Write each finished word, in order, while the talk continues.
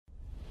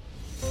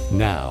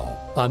Now,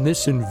 on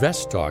this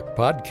Invest Talk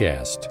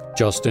podcast,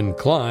 Justin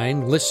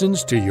Klein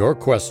listens to your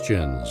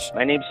questions.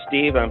 My name's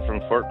Steve. I'm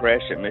from Fort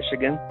Gratiot,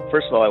 Michigan.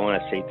 First of all, I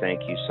want to say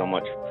thank you so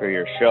much for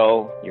your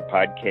show, your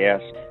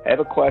podcast. I have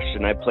a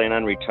question. I plan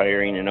on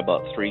retiring in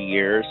about 3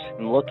 years.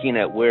 I'm looking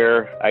at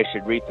where I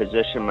should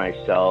reposition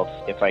myself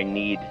if I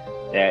need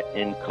that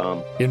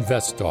income.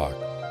 Invest Talk.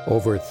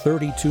 Over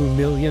 32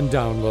 million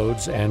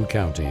downloads and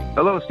counting.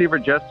 Hello, Steve or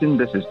Justin.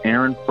 This is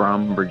Aaron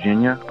from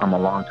Virginia. I'm a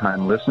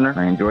longtime listener.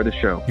 I enjoy the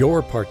show.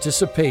 Your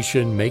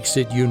participation makes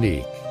it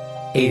unique.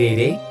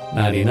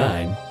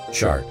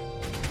 888-99-CHART.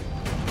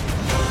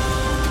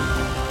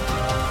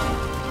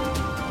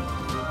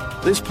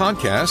 This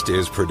podcast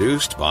is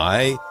produced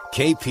by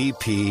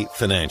KPP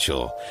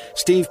Financial.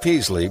 Steve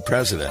Peasley,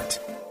 President.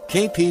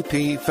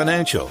 KPP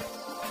Financial.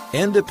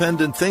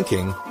 Independent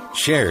thinking,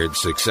 shared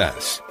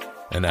success.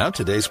 And now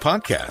today's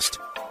podcast.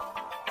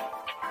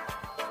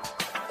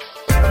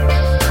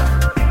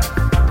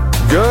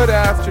 Good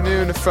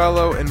afternoon,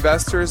 fellow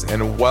investors,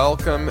 and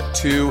welcome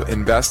to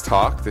Invest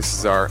Talk. This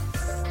is our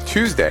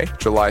Tuesday,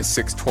 July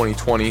 6,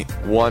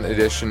 2021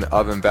 edition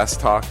of Invest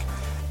Talk.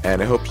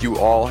 And I hope you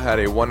all had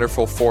a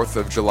wonderful 4th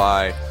of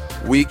July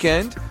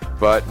weekend.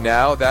 But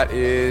now that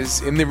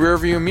is in the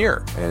rearview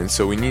mirror. And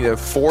so we need to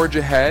forge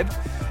ahead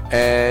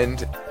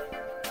and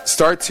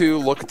start to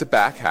look at the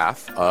back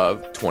half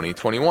of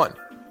 2021.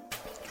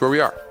 That's where we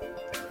are.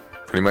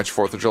 Pretty much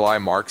 4th of July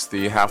marks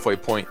the halfway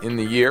point in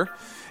the year.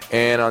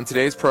 And on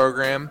today's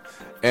program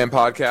and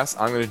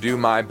podcast, I'm going to do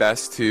my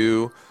best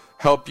to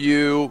help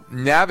you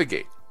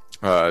navigate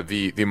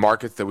the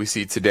markets that we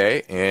see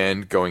today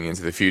and going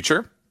into the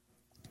future.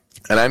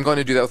 And I'm going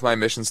to do that with my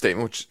mission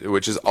statement,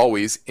 which is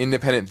always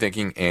independent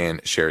thinking and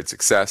shared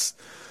success.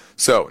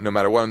 So no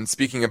matter what I'm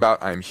speaking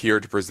about, I'm here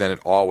to present it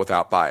all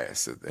without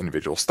bias. An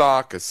individual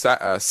stock,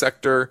 a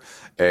sector,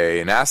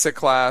 an asset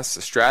class,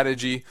 a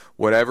strategy,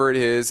 whatever it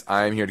is,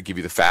 I'm here to give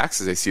you the facts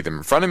as I see them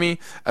in front of me,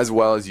 as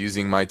well as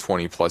using my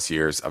 20 plus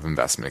years of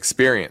investment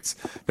experience.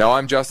 Now,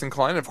 I'm Justin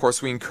Klein. Of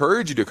course, we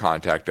encourage you to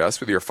contact us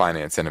with your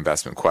finance and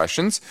investment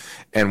questions.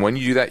 And when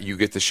you do that, you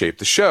get to shape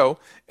the show.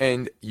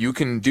 And you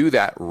can do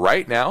that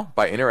right now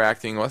by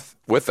interacting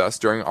with us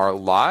during our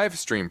live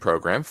stream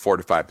program, 4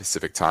 to 5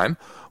 Pacific time.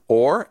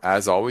 Or,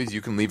 as always,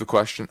 you can leave a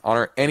question on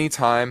our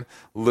anytime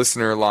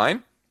listener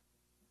line.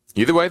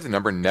 Either way, the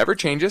number never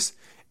changes,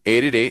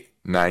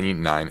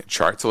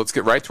 888-99-CHART. So let's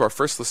get right to our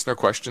first listener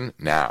question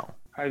now.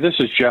 Hi, this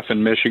is Jeff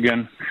in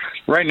Michigan.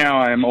 Right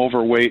now I'm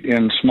overweight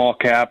in small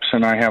caps,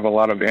 and I have a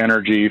lot of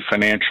energy,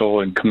 financial,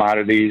 and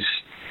commodities.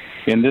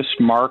 In this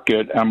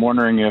market, I'm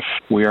wondering if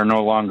we are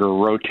no longer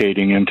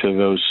rotating into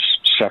those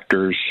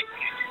sectors,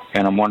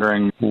 and I'm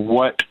wondering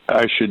what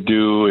I should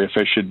do, if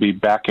I should be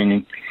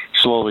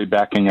slowly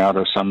backing out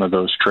of some of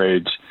those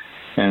trades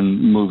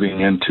and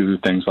moving into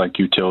things like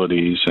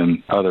utilities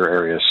and other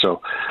areas.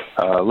 So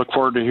look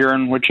forward to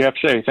hearing what you have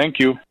to say. Thank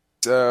you.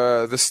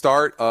 The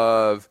start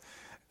of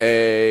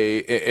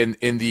in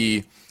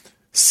the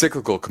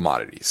cyclical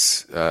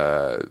commodities,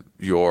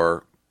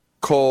 your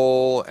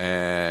coal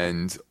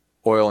and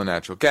oil and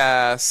natural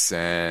gas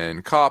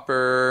and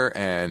copper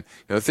and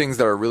things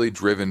that are really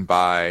driven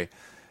by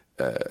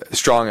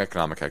strong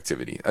economic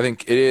activity. I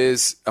think it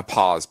is a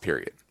pause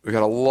period. We've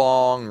had a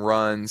long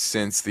run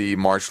since the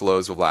March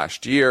lows of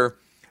last year,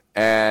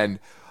 and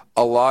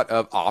a lot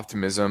of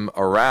optimism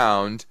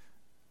around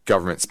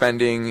government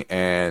spending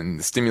and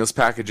the stimulus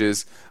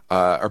packages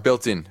are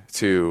built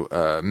into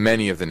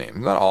many of the names.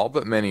 Not all,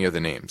 but many of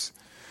the names.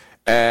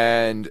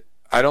 And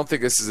I don't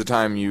think this is a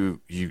time you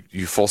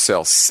full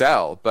sale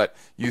sell, but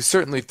you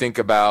certainly think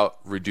about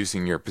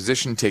reducing your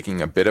position,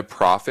 taking a bit of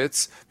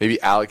profits, maybe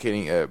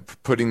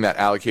putting that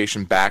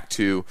allocation back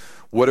to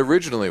what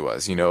originally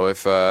was.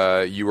 If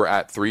you were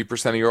at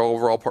 3% of your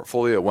overall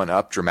portfolio, it went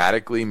up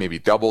dramatically, maybe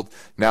doubled.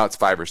 Now it's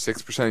 5 or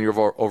 6% of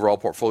your overall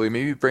portfolio.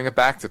 Maybe bring it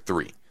back to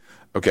 3.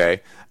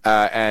 Okay,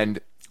 and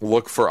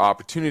look for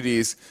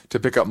opportunities to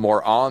pick up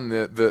more on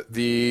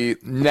the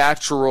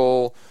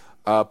natural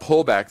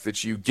pullback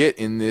that you get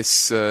in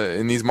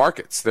these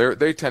markets.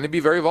 They tend to be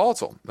very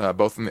volatile,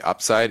 both on the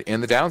upside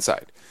and the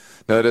downside.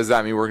 Now, does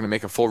that mean we're going to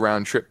make a full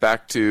round trip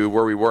back to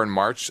where we were in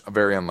March?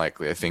 Very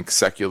unlikely. I think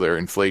secular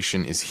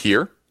inflation is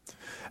here,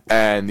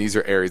 and these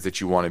are areas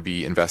that you want to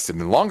be invested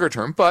in longer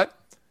term. But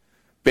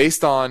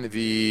based on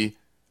the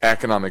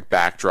economic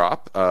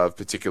backdrop of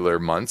particular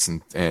months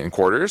and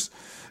quarters,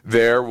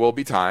 there will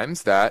be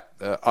times that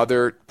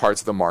other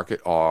parts of the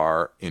market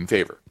are in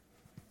favor.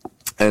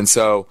 And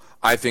so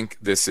I think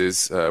this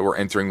is we're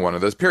entering one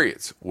of those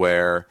periods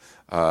where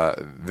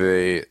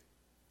the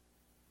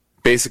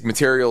basic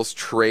materials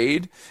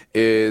trade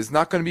is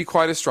not going to be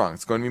quite as strong.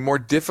 It's going to be more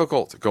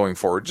difficult going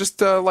forward,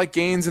 just like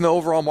gains in the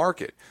overall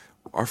market.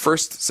 Our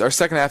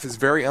second half is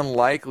very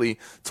unlikely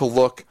to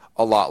look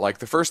a lot like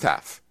the first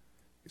half.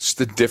 It's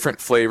just a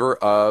different flavor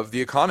of the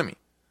economy.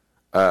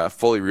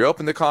 Fully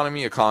reopened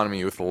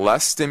economy with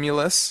less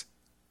stimulus,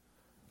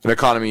 an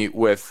economy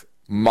with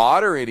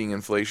moderating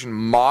inflation,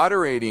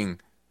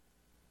 moderating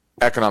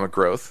economic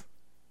growth,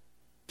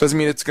 Doesn't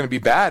mean it's going to be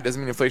bad.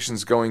 Doesn't mean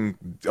inflation's going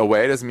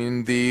away. Doesn't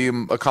mean the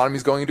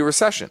economy's going into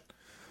recession.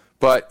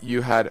 But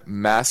you had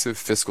massive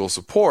fiscal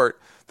support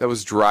that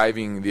was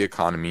driving the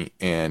economy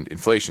and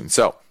inflation.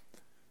 So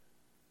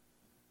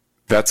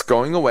that's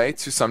going away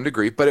to some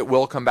degree, but it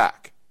will come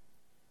back.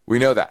 We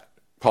know that.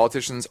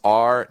 Politicians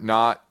are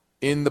not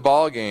in the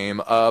ballgame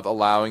of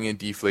allowing a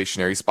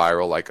deflationary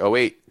spiral like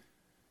 '08.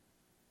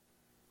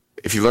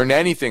 If you learned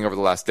anything over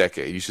the last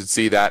decade, you should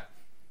see that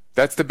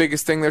that's the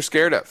biggest thing they're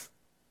scared of.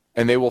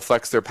 And they will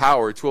flex their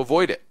power to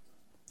avoid it.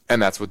 And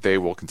that's what they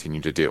will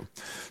continue to do.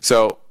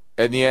 So,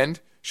 in the end,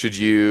 should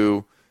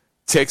you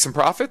take some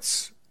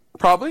profits?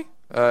 Probably.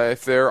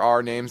 If there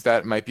are names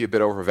that might be a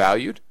bit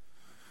overvalued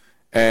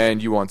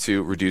and you want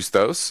to reduce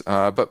those.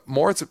 But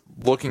more it's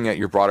looking at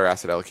your broader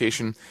asset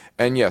allocation.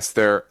 And yes,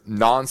 their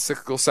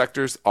non-cyclical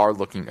sectors are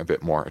looking a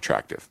bit more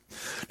attractive.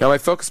 Now, my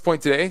focus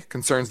point today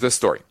concerns this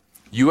story.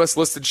 U.S.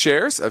 listed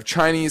shares of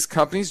Chinese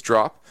companies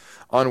drop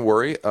on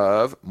worry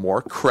of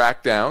more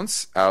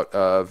crackdowns out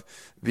of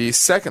the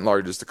second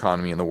largest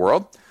economy in the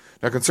world.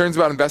 Now, concerns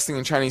about investing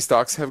in Chinese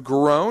stocks have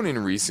grown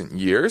in recent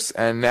years,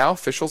 and now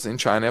officials in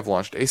China have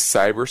launched a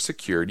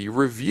cybersecurity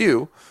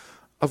review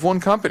of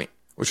one company,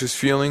 which is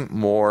fueling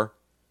more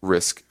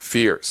risk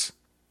fears.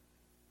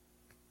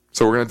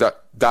 So we're going to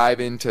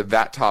dive into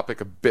that topic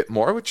a bit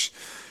more, which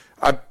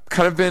I've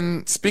kind of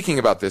been speaking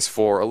about this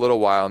for a little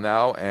while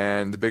now,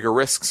 and the bigger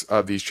risks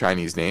of these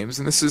Chinese names.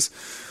 And this is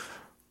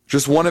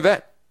just one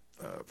event,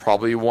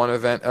 probably one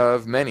event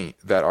of many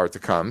that are to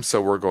come.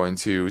 So we're going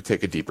to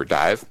take a deeper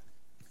dive.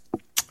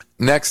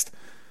 Next,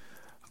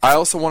 I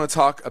also want to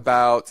talk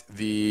about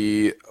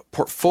the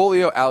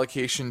portfolio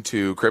allocation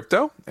to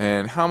crypto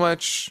and how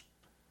much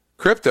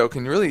crypto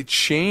can really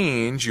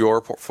change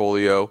your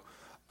portfolio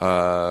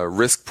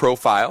risk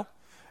profile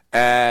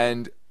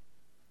and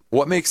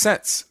what makes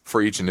sense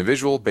for each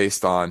individual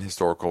based on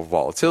historical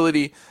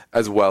volatility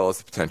as well as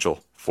the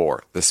potential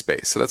for the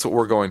space. So that's what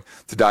we're going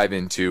to dive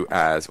into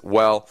as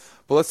well.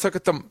 But let's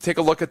take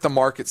a look at the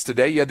markets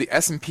today. You had the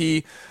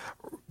S&P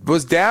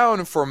was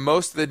down for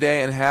most of the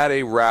day and had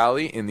a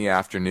rally in the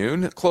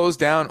afternoon. It closed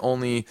down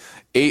only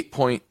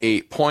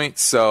 8.8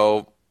 points,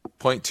 so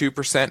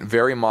 0.2%,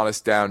 very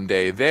modest down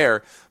day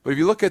there. But if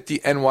you look at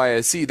the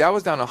NYSE, that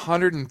was down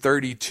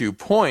 132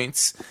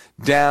 points,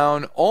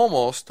 down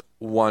almost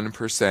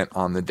 1%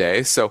 on the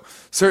day. So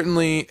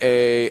certainly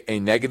a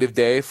negative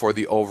day for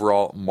the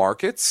overall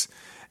markets.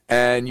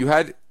 And you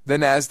had the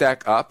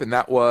NASDAQ up, and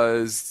that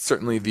was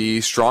certainly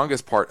the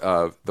strongest part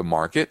of the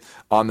market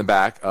on the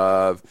back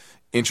of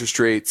interest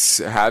rates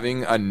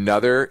having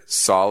another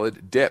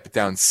solid dip,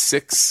 down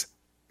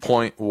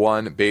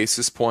 6.1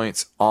 basis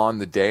points on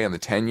the day on the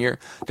 10-year,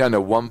 down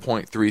to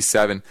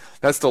 1.37.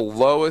 That's the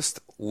lowest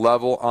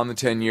level on the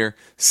 10-year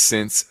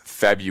since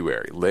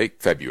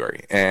late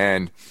February.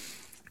 And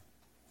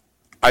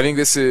I think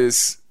this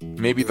is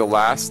maybe the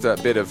last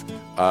bit of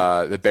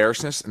the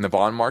bearishness in the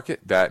bond market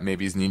that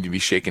maybe is needing to be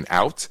shaken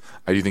out.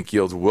 I do think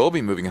yields will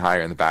be moving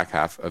higher in the back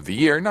half of the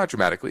year, not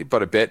dramatically,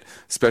 but a bit,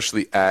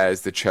 especially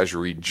as the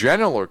Treasury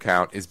general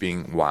account is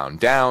being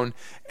wound down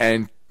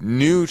and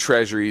new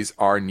treasuries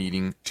are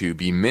needing to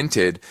be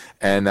minted,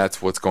 and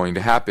that's what's going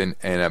to happen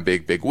in a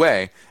big, big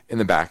way in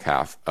the back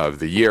half of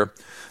the year.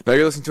 Now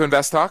you're listening to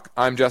Invest Talk.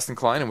 I'm Justin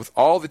Klein, and with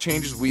all the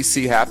changes we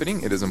see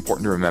happening, it is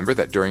important to remember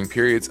that during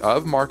periods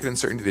of market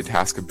uncertainty, the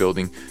task of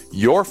building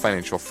your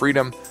financial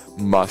freedom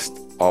must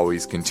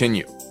always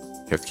continue.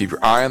 You have to keep your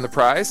eye on the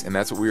prize, and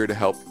that's what we are to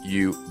help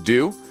you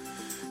do,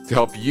 to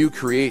help you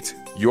create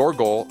your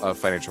goal of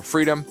financial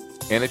freedom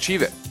and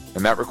achieve it.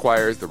 And that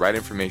requires the right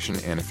information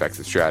and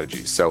effective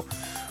strategies. So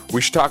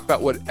we should talk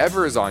about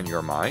whatever is on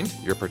your mind.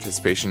 Your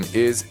participation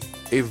is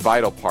a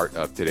vital part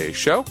of today's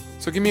show.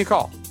 So give me a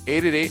call,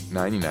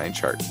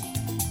 888-99-CHART.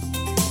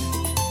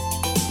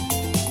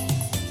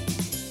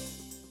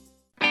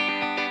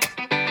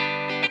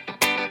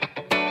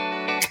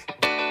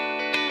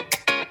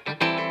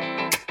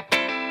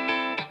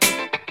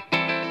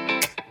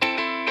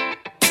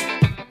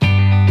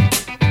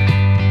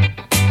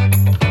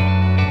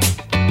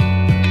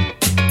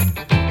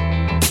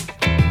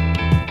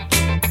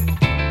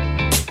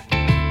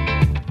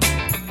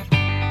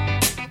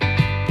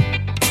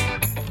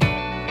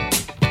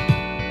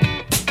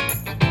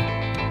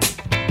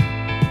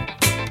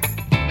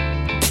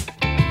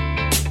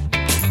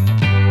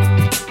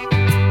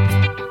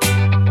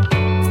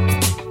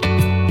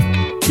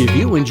 If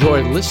you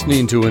enjoy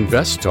listening to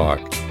Invest Talk,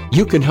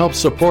 you can help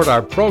support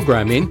our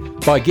programming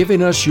by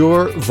giving us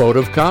your vote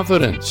of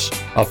confidence,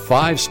 a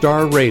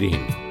 5-star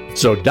rating.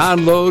 So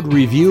download,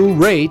 review,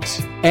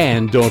 rate,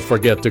 and don't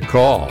forget to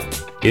call.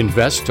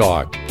 Invest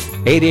Talk,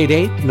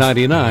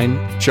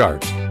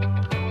 888-99-CHART.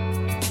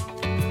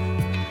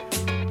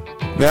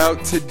 Now,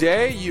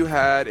 today you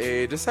had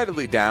a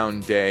decidedly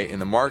down day in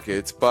the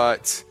markets,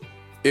 but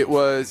it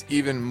was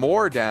even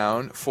more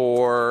down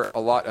for a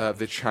lot of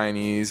the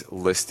Chinese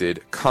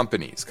listed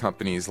companies.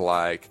 Companies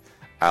like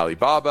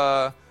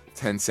Alibaba,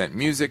 Tencent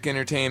Music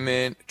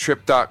Entertainment,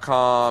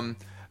 Trip.com,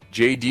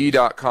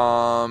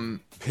 JD.com,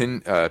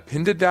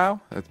 Pinduoduo.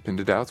 That's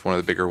Pinduoduo. It's one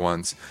of the bigger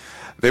ones.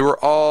 They were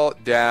all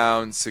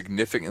down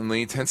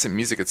significantly. Tencent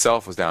Music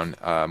itself was down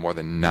more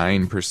than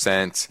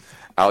 9%.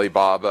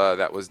 Alibaba,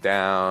 that was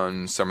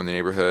down somewhere in the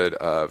neighborhood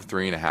of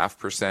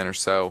 3.5% or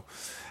so.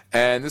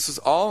 And this was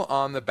all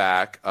on the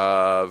back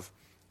of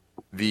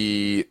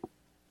the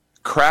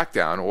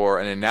crackdown or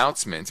an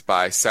announcement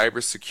by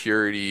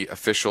cybersecurity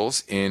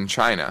officials in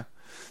China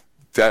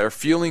that are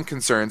feeling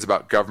concerns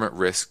about government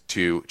risk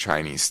to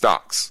Chinese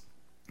stocks.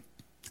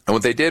 And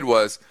what they did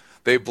was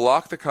they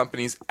blocked the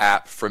company's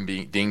app from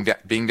being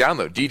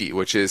downloaded, Didi,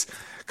 which is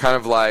kind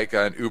of like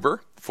an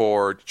Uber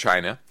for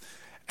China.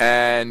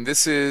 And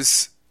this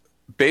is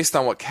based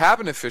on what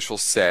cabinet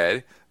officials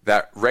said,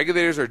 that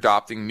regulators are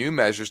adopting new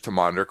measures to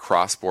monitor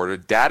cross-border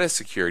data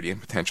security and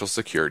potential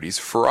securities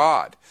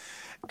fraud.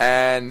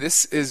 And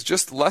this is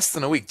just less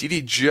than a week.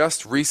 Didi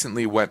just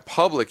recently went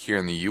public here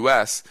in the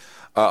U.S.,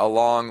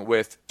 along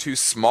with two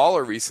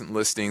smaller recent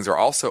listings are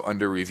also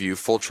under review,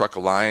 Full Truck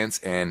Alliance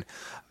and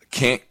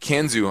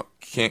Kanzhun?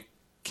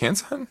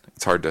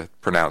 It's hard to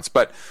pronounce.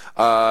 But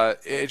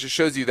it just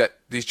shows you that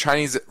these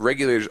Chinese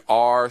regulators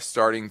are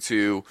starting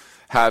to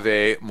have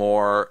a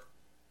more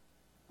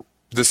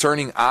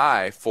discerning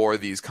eye for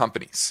these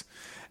companies.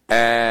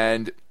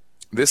 And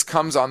this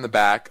comes on the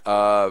back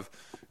of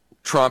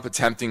Trump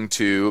attempting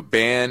to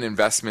ban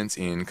investments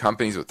in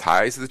companies with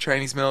ties to the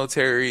Chinese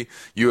military,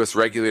 U.S.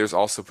 regulators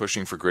also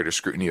pushing for greater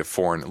scrutiny of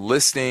foreign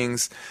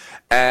listings,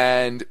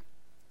 and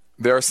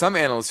there are some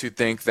analysts who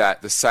think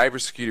that the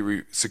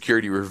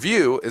cybersecurity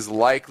review is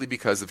likely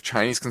because of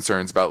Chinese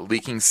concerns about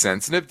leaking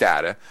sensitive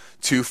data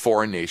to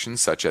foreign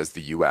nations such as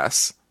the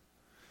U.S.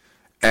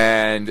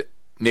 and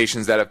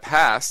nations that have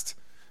passed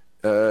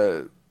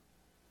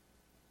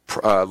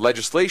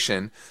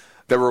legislation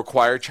that will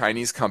require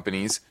Chinese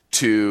companies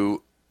that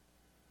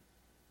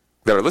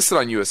are listed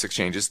on U.S.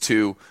 exchanges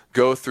to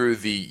go through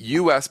the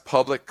U.S.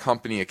 Public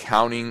Company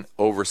Accounting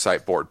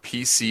Oversight Board,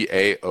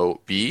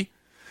 PCAOB,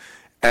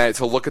 and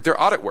to look at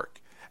their audit work.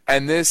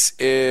 And this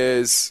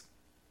is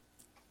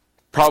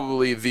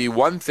probably the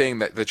one thing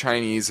that the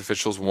Chinese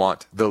officials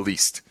want the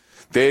least.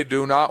 They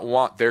do not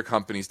want their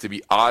companies to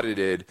be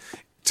audited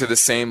to the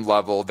same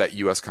level that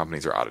U.S.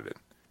 companies are audited,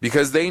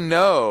 because they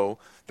know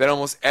that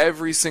almost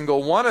every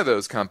single one of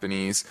those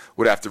companies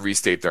would have to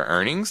restate their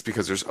earnings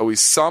because there's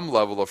always some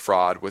level of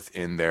fraud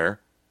within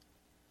their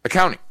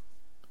accounting.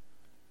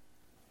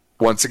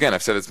 Once again,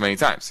 I've said this many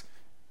times.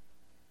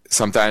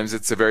 Sometimes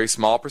it's a very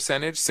small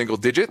percentage, single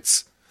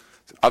digits.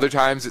 Other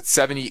times it's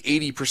 70,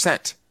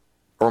 80%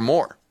 or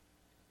more.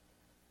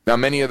 Now,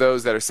 many of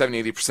those that are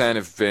 70, 80%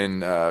 have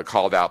been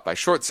called out by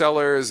short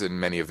sellers, and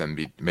many of them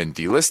been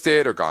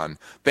delisted or gone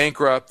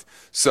bankrupt.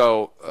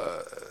 So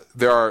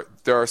there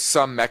are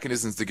some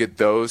mechanisms to get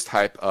those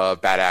type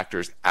of bad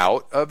actors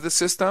out of the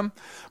system,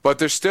 but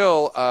there's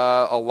still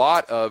a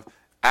lot of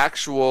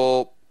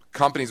actual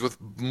companies with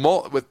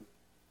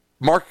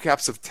market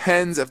caps of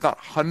tens, if not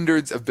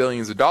hundreds of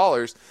billions of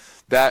dollars,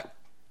 that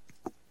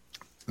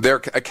their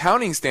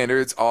accounting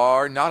standards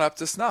are not up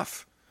to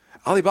snuff.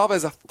 Alibaba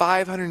has a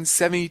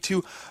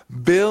 $572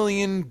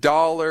 billion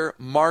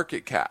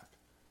market cap,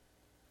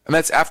 and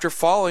that's after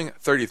falling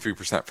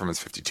 33% from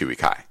its 52-week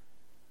high.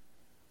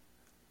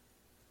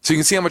 So you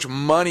can see how much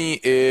money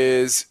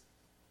is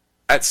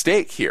at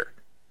stake here,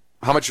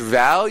 how much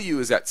value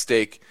is at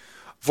stake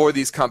for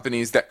these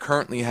companies that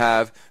currently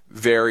have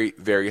very,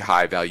 very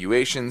high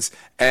valuations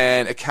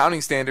and accounting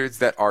standards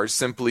that are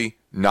simply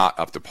not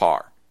up to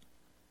par.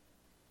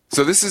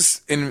 So this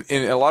is, in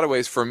a lot of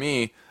ways, for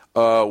me,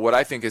 what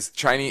I think is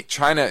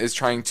China is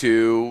trying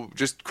to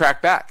just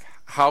crack back.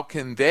 How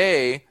can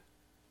they,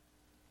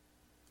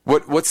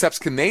 what steps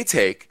can they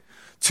take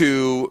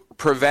to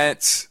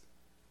prevent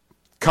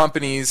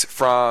companies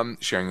from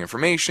sharing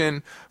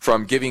information,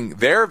 from giving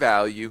their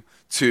value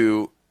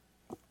to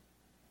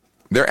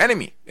their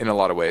enemy in a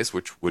lot of ways,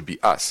 which would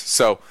be us.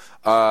 So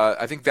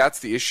I think that's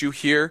the issue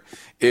here,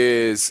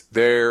 is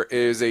there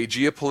is a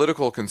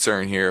geopolitical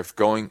concern here of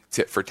going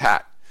tit for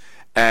tat.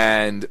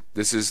 And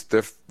this is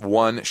the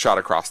one shot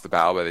across the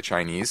bow by the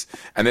Chinese.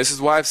 And this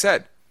is why I've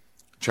said,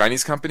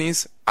 Chinese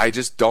companies, I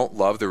just don't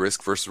love the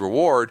risk versus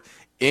reward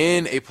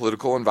in a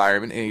political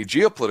environment, in a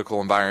geopolitical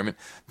environment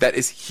that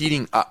is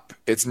heating up.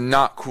 It's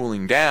not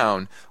cooling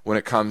down when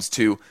it comes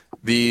to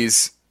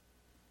these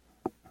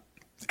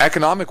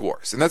economic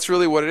wars. And that's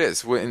really what it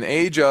is. In the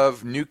age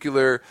of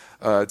nuclear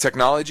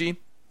technology,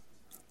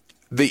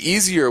 the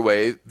easier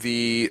way,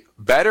 the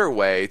better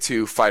way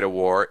to fight a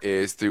war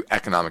is through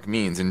economic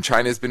means. And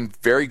China has been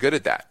very good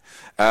at that.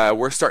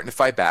 We're starting to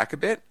fight back a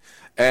bit,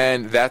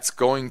 and that's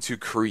going to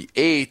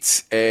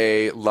create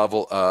a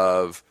level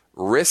of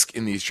risk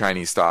in these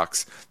Chinese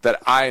stocks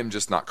that I am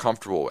just not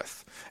comfortable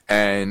with.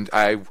 And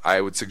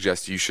I would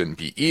suggest you shouldn't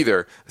be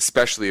either,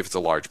 especially if it's a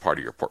large part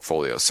of your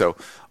portfolio. So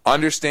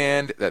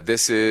understand that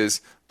this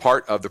is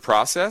part of the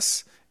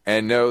process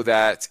and know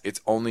that it's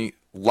only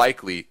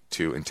likely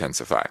to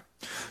intensify.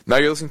 Now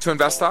you're listening to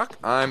Invest Talk.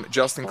 I'm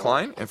Justin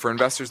Klein, and for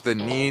investors, the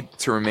need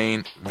to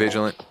remain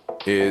vigilant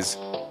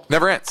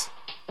never ends.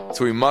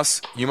 So you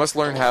must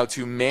learn how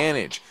to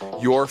manage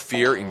your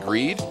fear and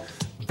greed,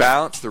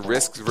 balance the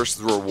risks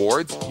versus the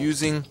rewards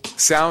using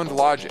sound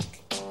logic,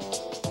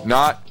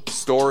 not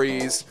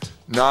stories,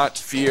 not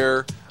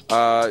fear,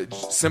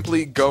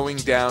 simply going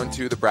down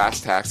to the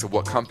brass tacks of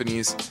what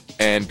companies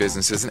and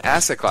businesses and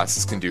asset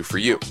classes can do for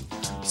you.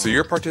 So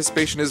your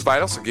participation is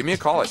vital, so give me a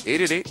call at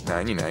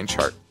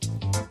 888-99-CHART.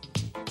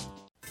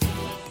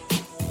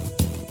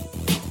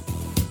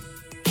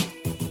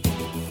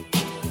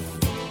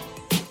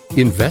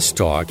 Invest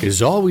Talk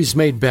is always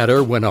made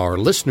better when our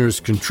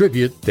listeners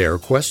contribute their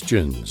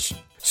questions.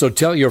 So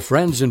tell your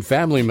friends and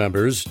family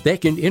members they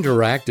can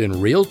interact in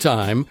real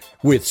time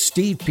with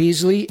Steve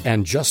Peasley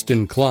and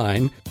Justin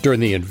Klein during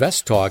the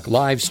Invest Talk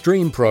live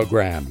stream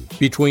program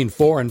between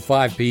 4 and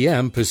 5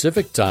 p.m.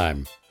 Pacific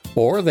Time.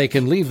 Or they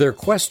can leave their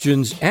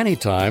questions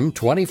anytime,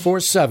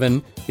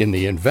 24/7, in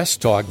the Invest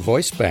Talk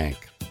voice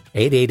bank.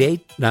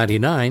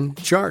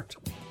 888-99-CHART.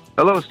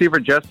 Hello, Steve or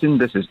Justin.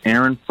 This is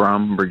Aaron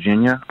from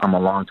Virginia. I'm a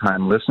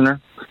longtime listener,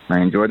 and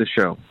I enjoy the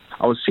show.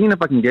 I was seeing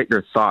if I can get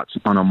your thoughts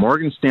on a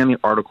Morgan Stanley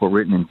article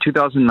written in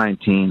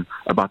 2019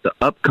 about the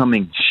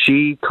upcoming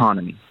she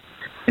economy,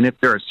 and if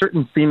there are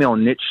certain female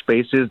niche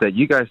spaces that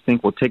you guys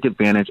think will take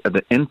advantage of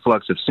the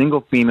influx of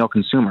single female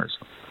consumers.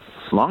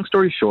 Long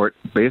story short,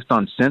 based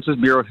on Census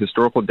Bureau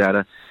historical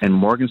data and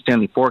Morgan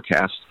Stanley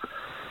forecasts,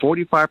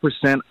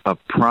 45% of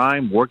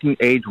prime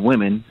working-age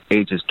women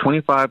ages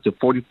 25 to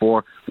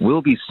 44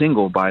 will be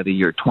single by the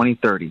year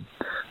 2030,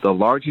 the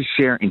largest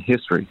share in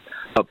history,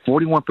 up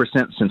 41%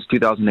 since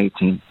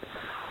 2018.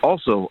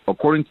 Also,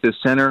 according to the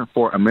Center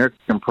for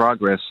American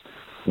Progress,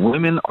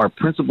 women are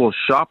principal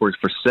shoppers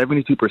for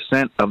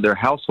 72% of their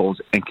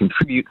households and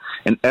contribute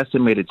an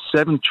estimated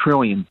 $7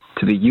 trillion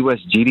to the U.S.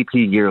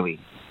 GDP yearly.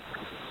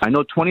 I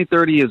know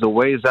 2030 is a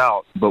ways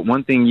out, but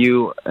one thing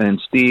you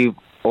and Steve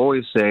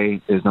always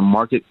say is the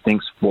market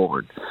thinks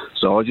forward.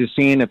 So I was just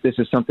seeing if this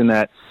is something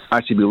that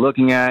I should be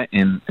looking at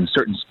in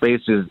certain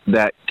spaces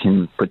that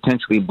can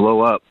potentially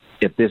blow up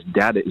if this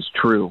data is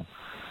true.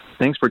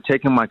 Thanks for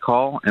taking my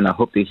call, and I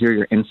hope to hear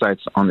your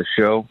insights on the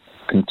show.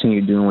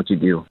 Continue doing what you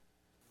do.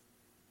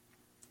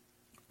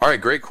 All right,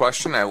 great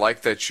question. I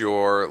like that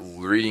you're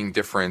reading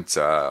different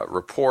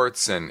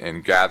reports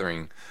and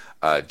gathering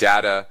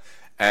data.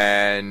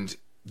 And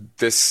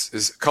this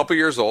is a couple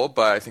years old,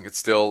 but I think it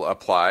still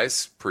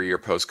applies pre or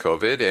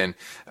post-COVID. And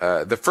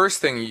the first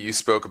thing you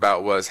spoke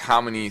about was how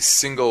many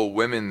single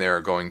women there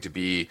are going to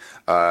be.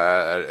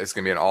 It's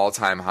going to be an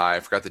all-time high.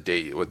 I forgot the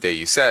date, what day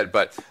you said,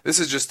 but this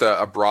is just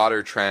a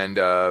broader trend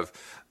of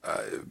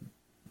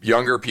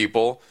younger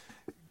people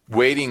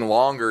waiting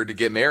longer to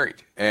get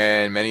married,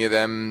 and many of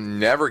them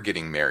never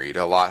getting married,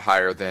 a lot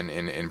higher than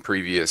in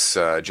previous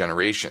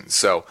generations.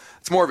 So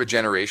it's more of a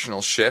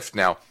generational shift.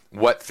 Now,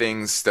 what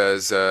things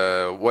does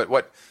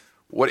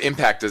what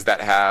impact does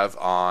that have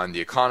on the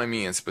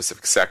economy and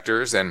specific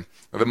sectors? And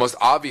the most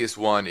obvious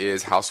one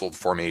is household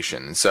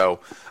formation. So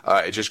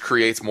it just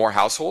creates more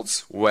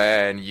households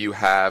when you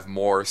have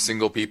more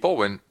single people.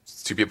 When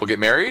two people get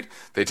married,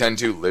 they tend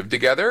to live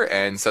together,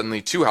 and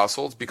suddenly two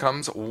households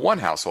becomes one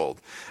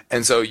household.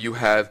 And so you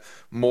have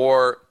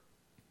more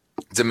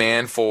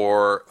demand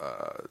for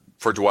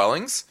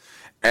dwellings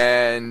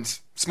and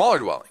smaller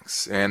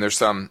dwellings, and there's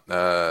some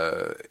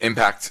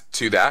impact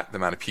to that. The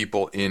amount of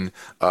people in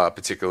a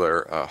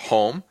particular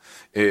home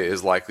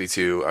is likely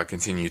to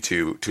continue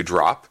to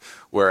drop,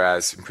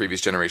 whereas in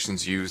previous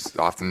generations, you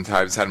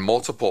oftentimes had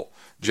multiple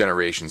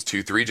generations,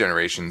 2-3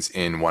 generations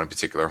in one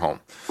particular home.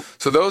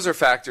 So those are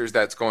factors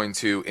that's going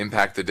to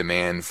impact the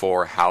demand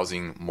for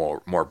housing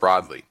more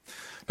broadly.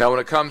 Now, when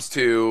it comes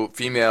to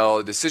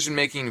female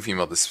decision-making,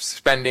 female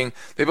spending,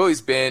 they've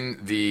always been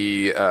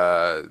the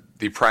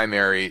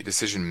primary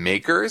decision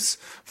makers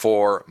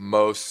for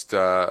most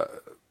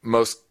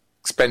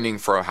spending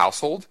for a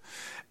household.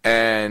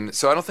 And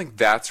so I don't think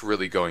that's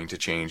really going to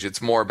change.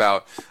 It's more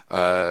about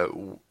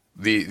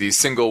the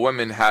single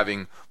women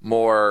having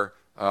more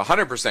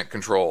 100%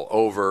 control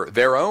over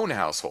their own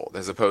household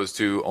as opposed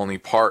to only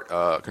part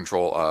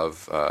control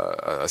of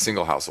a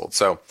single household.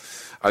 So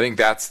I think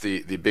that's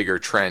the bigger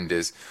trend,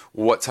 is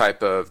what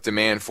type of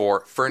demand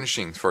for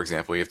furnishings. For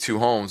example, you have two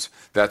homes,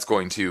 that's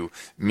going to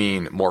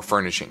mean more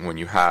furnishing when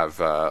you have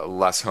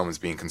less homes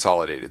being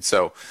consolidated.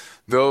 So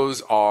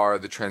those are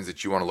the trends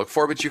that you want to look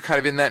for, but you're kind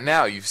of in that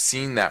now. You've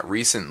seen that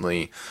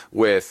recently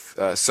with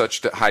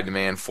such high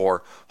demand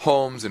for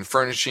homes and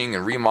furnishing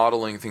and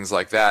remodeling, things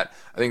like that.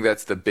 I think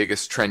that's the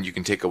biggest trend you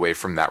can take away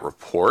from that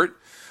report.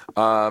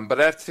 But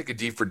I have to take a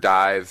deeper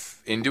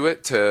dive into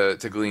it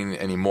to glean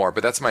any more.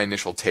 But that's my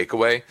initial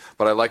takeaway.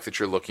 But I like that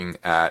you're looking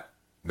at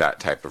that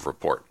type of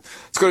report.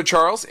 Let's go to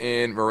Charles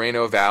in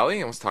Moreno Valley,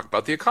 and let's talk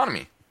about the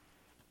economy.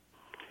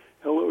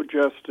 Hello,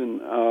 Justin.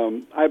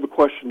 I have a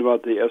question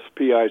about the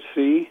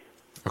SPIC.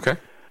 Okay.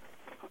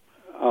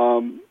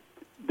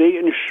 They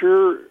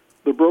insure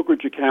the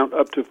brokerage account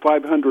up to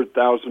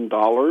 $500,000.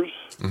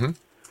 Mm-hmm.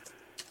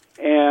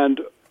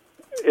 And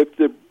if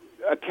the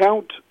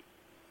account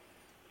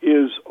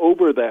is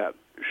over that,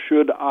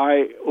 should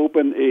I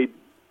open a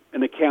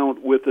an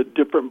account with a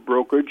different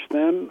brokerage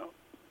then?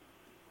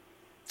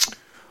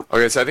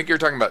 Okay, so I think you're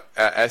talking about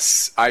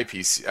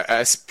SIPC,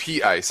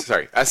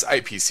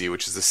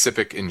 which is the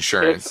SIPC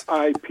insurance.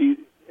 SIPC,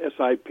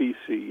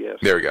 yes.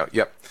 There we go.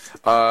 Yep.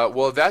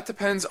 Well, that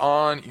depends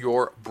on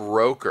your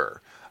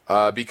broker,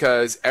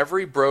 because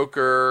every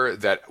broker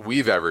that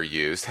we've ever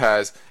used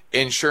has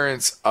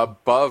insurance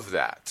above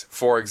that.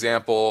 For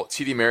example,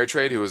 TD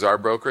Ameritrade, who is our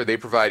broker, they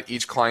provide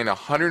each client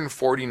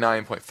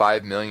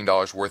 $149.5 million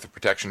worth of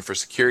protection for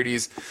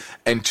securities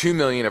and $2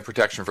 million of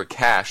protection for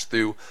cash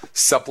through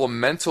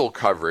supplemental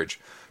coverage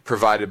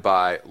provided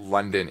by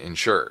London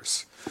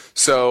insurers.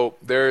 So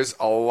there's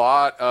a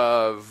lot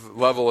of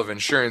level of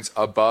insurance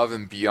above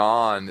and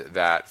beyond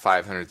that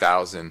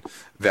 $500,000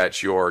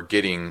 that you're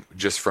getting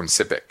just from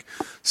SIPC.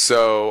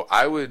 So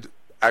I would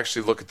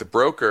actually look at the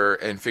broker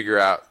and figure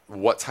out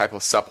what type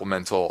of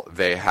supplemental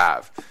they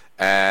have.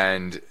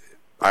 And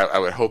I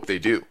would hope they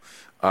do.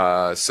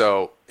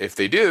 So if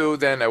they do,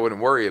 then I wouldn't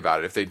worry about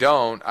it. If they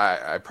don't,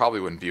 I probably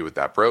wouldn't be with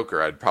that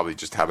broker. I'd probably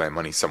just have my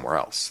money somewhere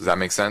else. Does that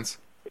make sense?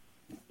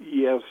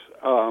 Yes.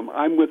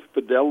 I'm with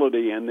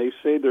Fidelity, and they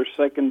say their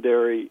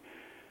secondary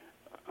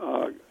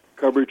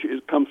coverage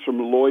comes from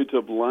Lloyd's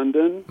of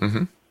London.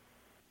 Mm-hmm.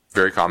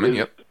 Very common,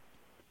 yep.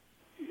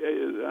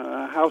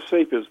 How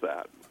safe is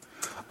that?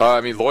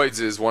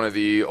 Lloyd's is one of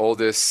the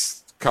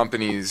oldest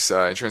companies,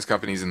 insurance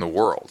companies in the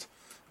world.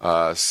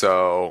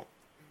 So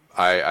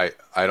I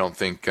don't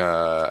think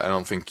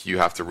you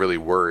have to really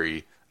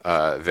worry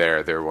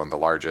there. They're one of the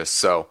largest.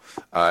 So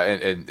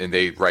and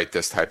they write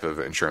this type of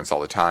insurance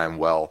all the time,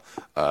 well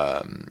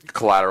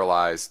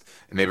collateralized,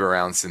 and they've been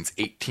around since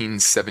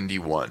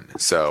 1871.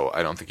 So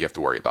I don't think you have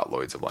to worry about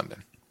Lloyd's of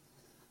London.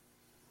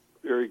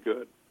 Very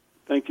good.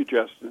 Thank you,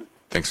 Justin.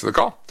 Thanks for the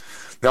call.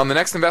 Now, on the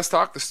next Invest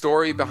Talk, the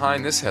story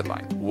behind this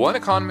headline. One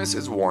economist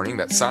is warning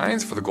that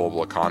signs for the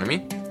global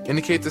economy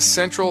indicate the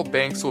central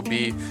banks will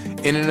be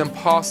in an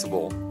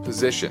impossible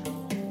position.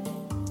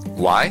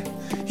 Why?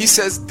 He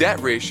says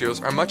debt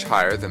ratios are much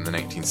higher than the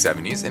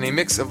 1970s, and a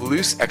mix of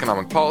loose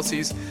economic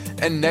policies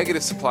and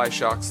negative supply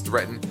shocks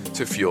threaten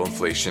to fuel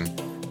inflation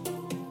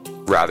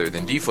rather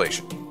than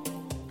deflation.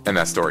 And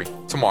that story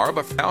tomorrow,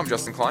 but for now, I'm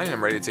Justin Klein, and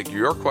I'm ready to take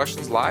your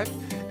questions live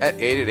at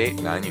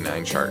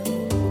 888-99-CHART.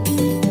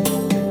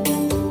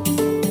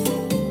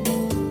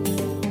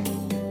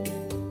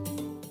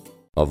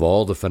 Of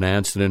all the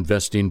finance and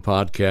investing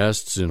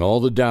podcasts and all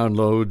the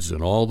downloads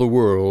in all the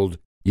world,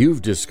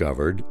 you've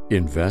discovered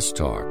Invest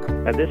Talk.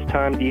 At this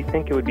time, do you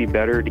think it would be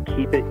better to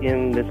keep it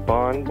in this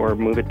bond or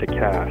move it to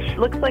cash?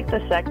 Looks like the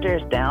sector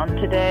is down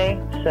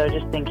today, so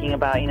just thinking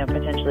about,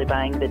 potentially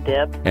buying the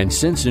dip. And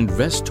since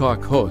Invest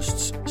Talk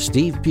hosts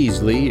Steve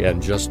Peasley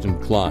and Justin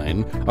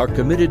Klein are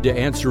committed to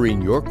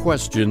answering your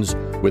questions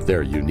with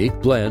their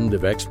unique blend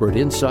of expert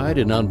insight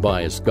and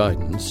unbiased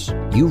guidance,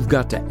 you've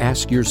got to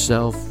ask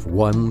yourself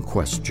one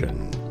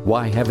question.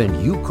 Why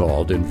haven't you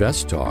called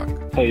Invest Talk?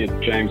 Hey,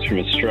 it's James from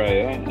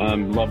Australia.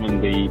 I'm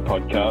loving the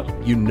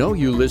podcast. You know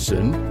you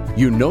listen.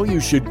 You know you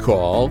should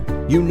call.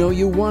 You know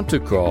you want to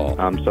call.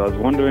 So I was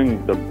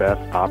wondering the best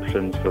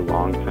options for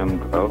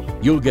long-term growth.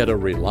 You'll get a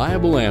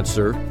reliable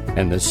answer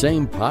and the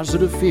same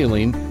positive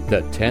feeling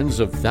that tens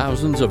of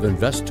thousands of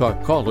Invest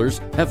Talk callers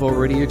have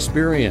already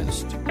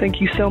experienced. Thank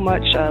you so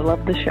much. I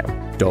love the show.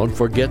 Don't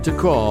forget to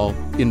call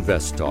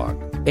Invest Talk.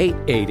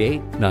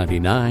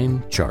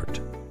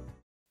 888-99-CHART.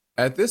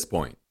 At this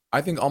point,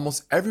 I think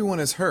almost everyone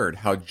has heard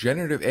how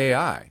generative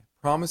AI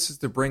promises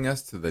to bring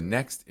us to the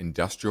next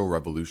industrial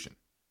revolution.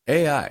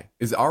 AI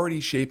is already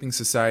shaping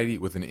society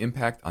with an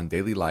impact on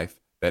daily life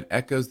that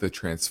echoes the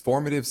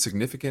transformative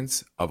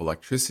significance of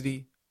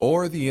electricity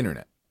or the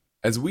internet.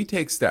 As we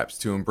take steps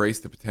to embrace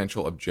the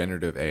potential of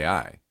generative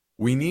AI,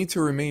 we need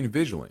to remain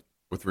vigilant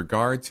with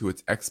regard to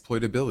its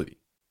exploitability.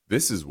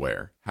 This is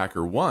where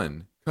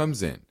HackerOne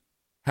comes in.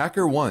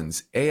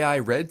 HackerOne's AI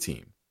Red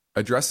Team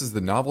addresses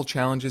the novel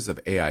challenges of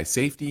AI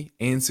safety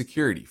and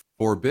security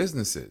for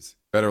businesses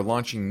that are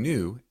launching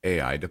new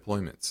AI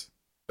deployments.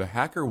 The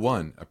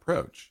HackerOne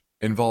approach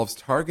involves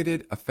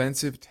targeted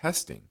offensive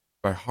testing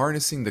by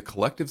harnessing the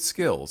collective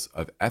skills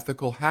of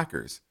ethical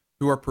hackers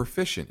who are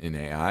proficient in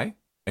AI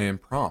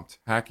and prompt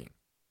hacking.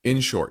 In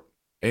short,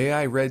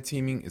 AI red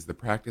teaming is the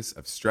practice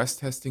of stress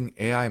testing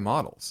AI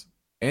models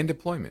and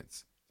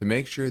deployments to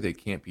make sure they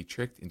can't be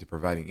tricked into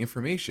providing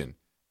information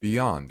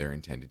beyond their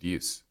intended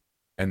use,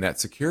 and that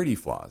security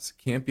flaws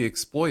can't be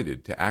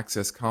exploited to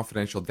access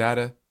confidential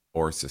data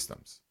or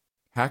systems.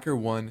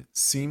 HackerOne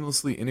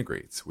seamlessly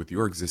integrates with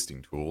your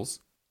existing tools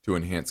to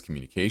enhance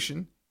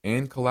communication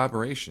and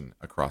collaboration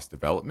across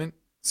development,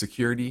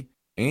 security,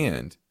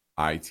 and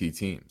IT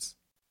teams.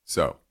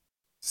 So,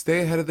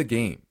 stay ahead of the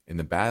game in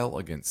the battle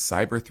against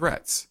cyber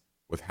threats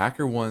with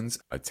HackerOne's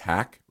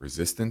attack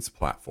resistance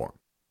platform.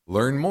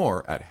 Learn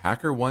more at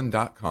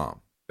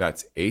hackerone.com.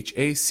 That's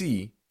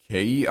HackerOne.com,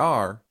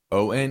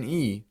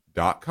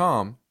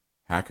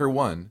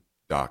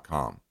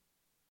 hackerone.com.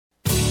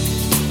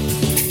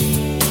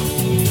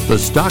 The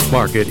stock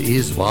market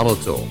is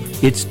volatile.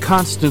 It's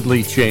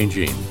constantly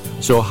changing.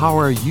 So how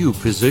are you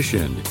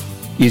positioned?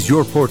 Is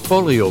your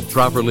portfolio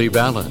properly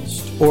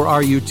balanced, or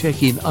are you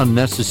taking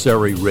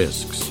unnecessary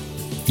risks?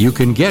 You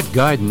can get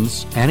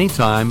guidance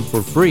anytime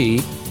for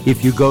free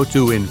if you go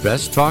to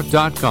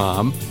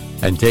investtalk.com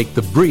and take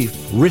the brief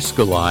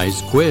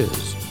Riskalyze quiz.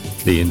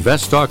 The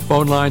InvestTalk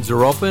phone lines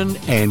are open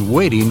and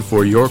waiting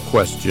for your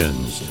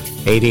questions.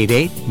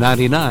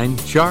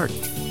 888-99-CHART.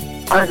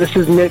 Hi, this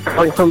is Nick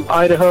calling from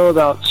Idaho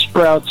about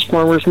Sprouts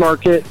Farmers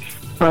Market.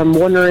 I'm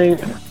wondering,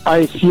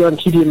 I see on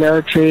TD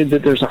Ameritrade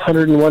that there's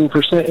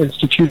 101%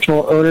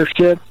 institutional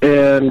ownership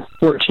and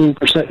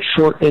 14%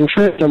 short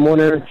interest. I'm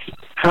wondering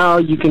how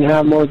you can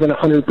have more than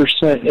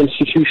 100%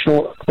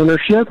 institutional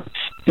ownership.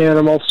 And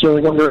I'm also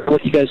wondering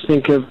what you guys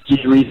think of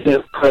the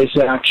recent price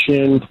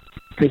action.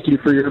 Thank you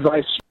for your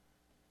advice.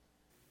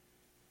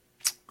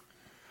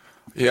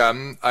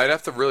 Yeah, I'd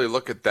have to really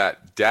look at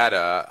that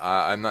data.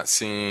 I'm not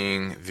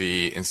seeing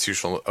the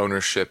institutional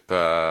ownership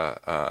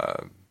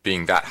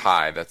being that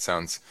high. That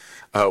sounds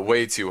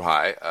way too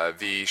high.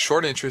 The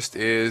short interest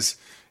is,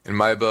 in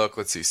my book,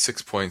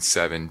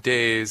 6.7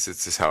 days.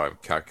 This is how I've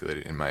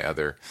calculated in my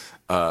other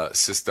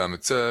system.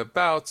 It's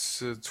about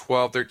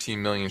 12,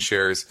 13 million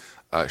shares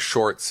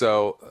short.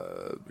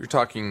 So you're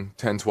talking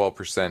 10,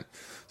 12%.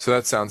 So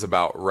that sounds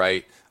about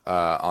right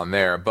on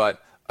there. But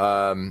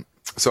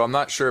so I'm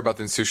not sure about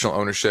the institutional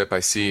ownership. I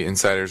see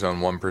insiders own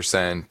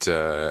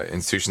 1%.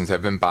 Institutions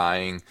have been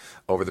buying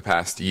over the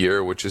past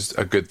year, which is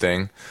a good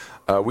thing.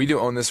 We do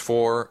own this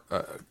for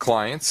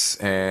clients,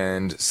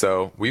 and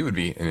so we would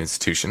be an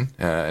institution,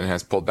 and it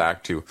has pulled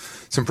back to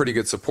some pretty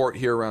good support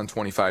here around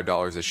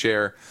 $25 a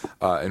share,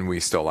 and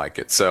we still like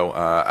it. So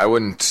I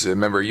wouldn't,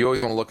 remember, you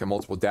always want to look at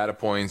multiple data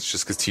points.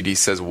 Just because TD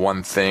says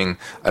one thing,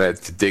 to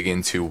dig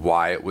into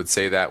why it would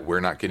say that.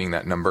 We're not getting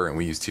that number, and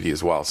we use TD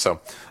as well.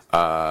 So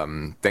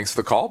thanks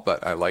for the call,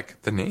 but I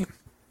like the name.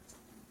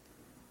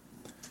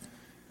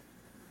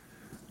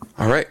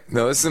 All right.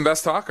 Now, this is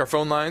Invest Talk. Our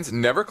phone lines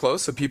never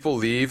close, so people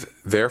leave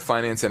their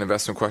finance and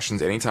investment questions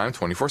anytime,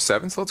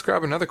 24/7. So let's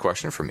grab another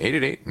question from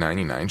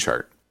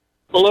 888-99-CHART.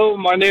 Hello,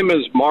 my name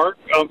is Mark.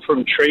 I'm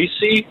from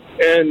Tracy.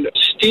 And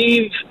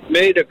Steve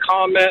made a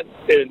comment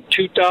in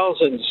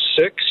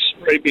 2006,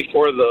 right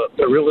before the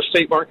real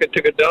estate market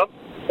took a dump.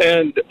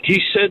 And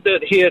he said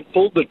that he had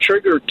pulled the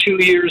trigger 2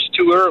 years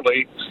too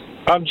early.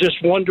 I'm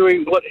just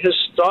wondering what his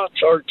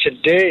thoughts are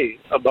today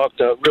about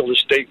the real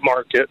estate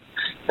market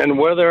and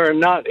whether or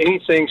not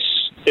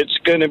it's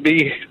going to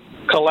be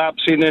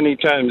collapsing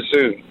anytime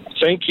soon.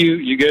 Thank you.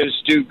 You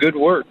guys do good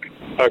work.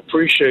 I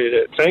appreciate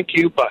it. Thank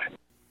you. Bye.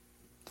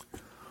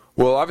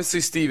 Well, obviously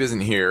Steve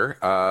isn't here,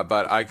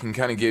 but I can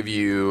kind of give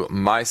you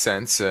my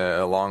sense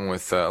along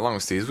with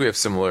Steve's. We have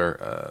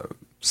similar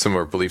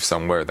beliefs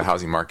on where the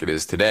housing market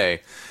is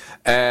today,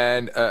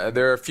 and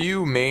there are a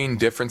few main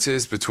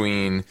differences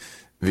between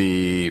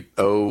the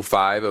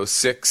 05,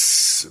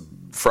 06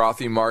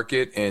 frothy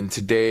market and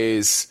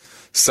today's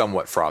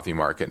somewhat frothy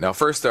market. Now,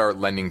 first are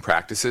lending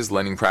practices.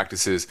 Lending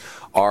practices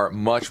are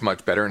much,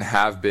 much better and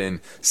have been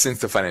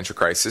since the financial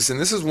crisis. And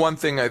this is one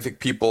thing I think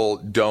people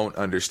don't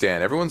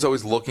understand. Everyone's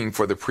always looking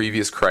for the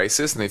previous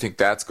crisis, and they think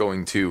that's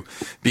going to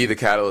be the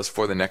catalyst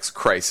for the next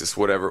crisis,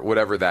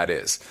 whatever that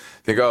is.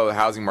 They go, the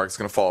housing market's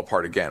going to fall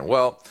apart again.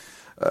 Well,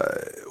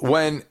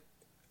 when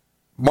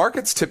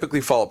markets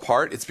typically fall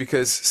apart, it's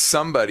because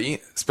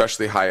somebody,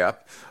 especially high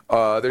up,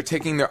 they're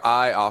taking their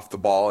eye off the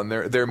ball and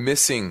they're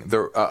missing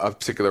a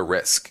particular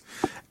risk.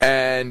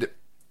 And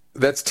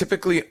that's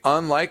typically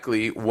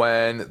unlikely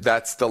when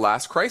that's the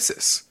last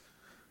crisis,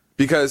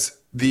 because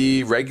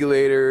the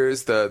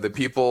regulators, the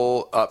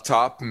people up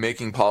top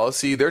making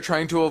policy, they're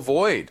trying to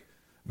avoid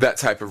that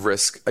type of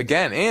risk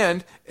again.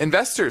 And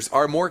investors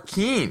are more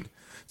keen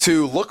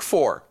to look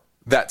for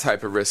that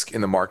type of risk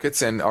in the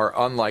markets and are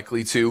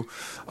unlikely to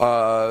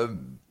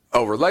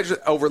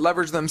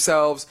over-leverage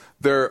themselves.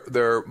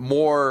 They're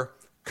more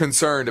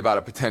concerned about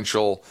a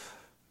potential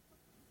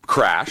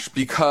crash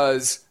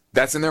because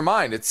that's in their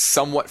mind. It's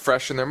somewhat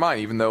fresh in their mind,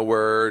 even though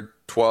we're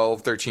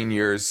 12, 13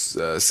 years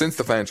since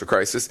the financial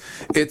crisis.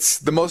 It's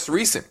the most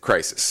recent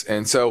crisis.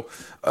 And so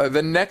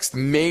the next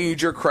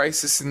major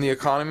crisis in the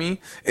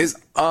economy is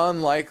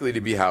unlikely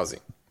to be housing.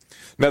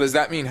 Now, does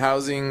that mean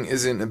housing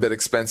isn't a bit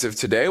expensive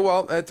today?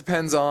 Well, it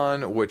depends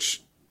on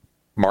which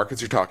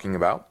markets you're talking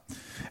about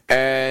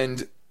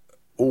and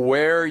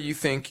where you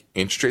think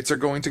interest rates are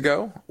going to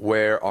go,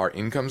 where are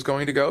incomes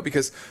going to go,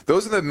 because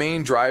those are the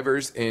main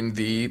drivers in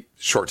the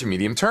short to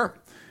medium term,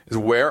 is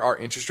where are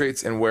interest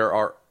rates and where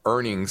are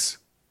earnings,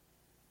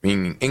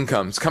 meaning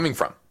incomes, coming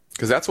from,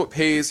 because that's what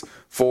pays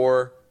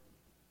for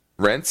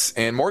rents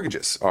and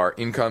mortgages, are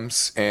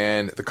incomes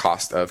and the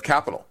cost of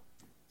capital,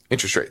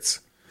 interest rates.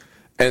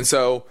 And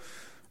so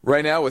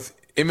right now with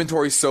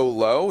inventory so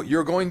low,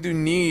 you're going to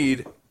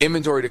need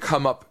inventory to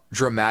come up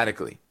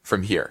dramatically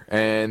from here.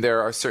 And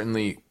there are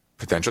certainly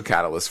potential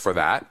catalysts for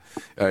that.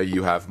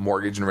 You have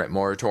mortgage and rent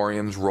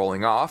moratoriums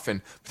rolling off,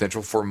 and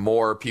potential for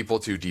more people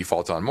to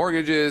default on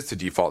mortgages, to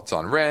default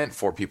on rent,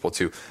 for people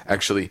to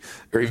actually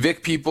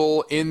evict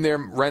people in their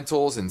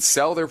rentals and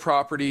sell their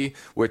property,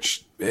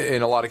 which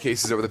in a lot of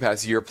cases over the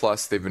past year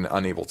plus they've been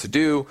unable to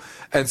do.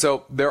 And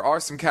so there are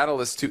some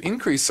catalysts to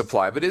increase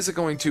supply, but is it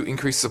going to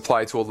increase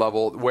supply to a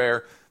level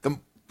where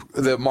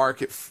the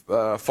market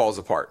falls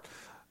apart?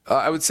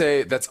 I would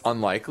say that's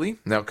unlikely.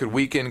 Now, it could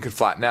weaken, could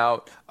flatten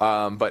out,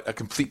 but a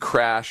complete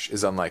crash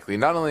is unlikely.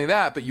 Not only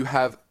that, but you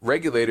have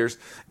regulators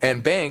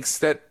and banks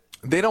that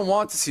they don't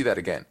want to see that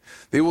again.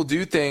 They will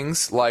do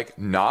things like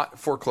not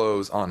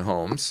foreclose on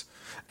homes,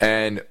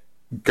 and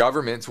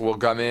governments will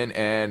come in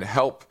and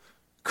help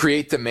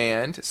create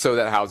demand so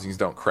that housings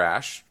don't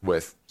crash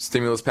with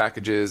stimulus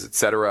packages, et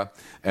cetera,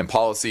 and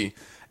policy.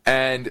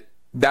 And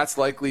that's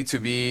likely to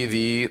be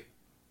the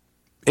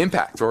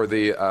impact, or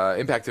the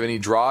impact of any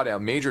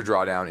major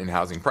drawdown in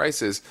housing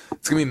prices.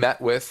 It's going to be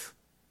met with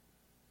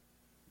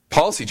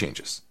policy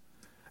changes.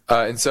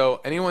 And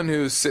so anyone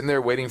who's sitting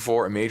there waiting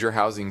for a major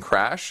housing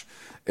crash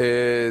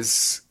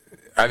is,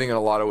 I think in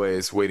a lot of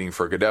ways, waiting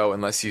for Godot,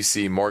 unless you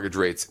see mortgage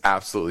rates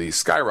absolutely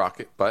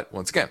skyrocket. But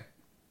once again,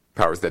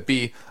 powers that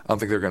be, I don't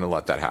think they're going to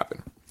let that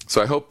happen. So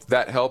I hope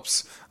that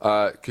helps.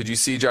 Could you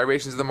see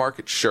gyrations of the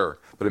market? Sure.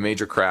 But a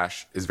major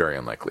crash is very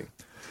unlikely.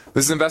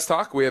 This is Invest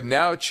Talk. We have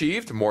now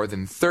achieved more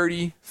than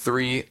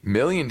 33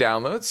 million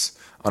downloads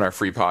on our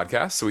free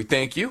podcast, so we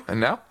thank you. And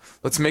now,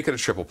 let's make it a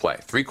triple play.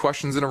 3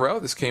 questions in a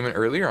row. This came in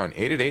earlier on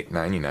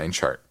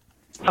 888-99-CHART.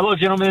 Hello,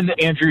 gentlemen.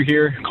 Andrew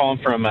here,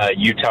 calling from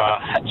Utah.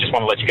 I just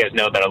want to let you guys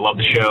know that I love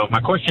the show.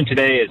 My question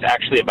today is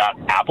actually about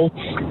Apple.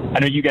 I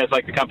know you guys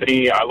like the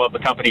company. I love the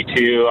company,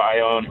 too. I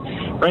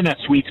own, right in that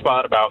sweet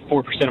spot, about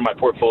 4% of my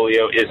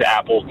portfolio is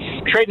Apple.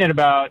 Trading at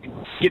about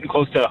getting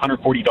close to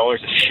 $140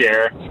 a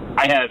share.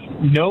 I have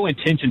no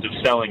intentions of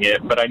selling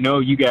it, but I know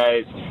you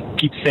guys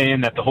keep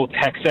saying that the whole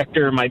tech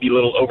sector might be a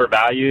little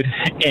overvalued,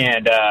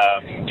 and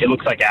it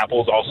looks like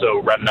Apple's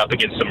also running up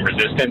against some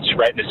resistance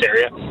right in this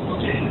area.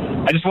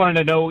 I just wanted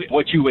to know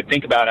what you would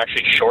think about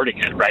actually shorting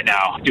it right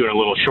now, doing a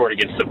little short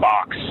against the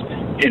box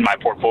in my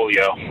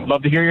portfolio.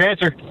 Love to hear your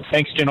answer.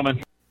 Thanks,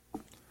 gentlemen.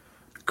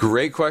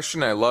 Great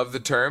question. I love the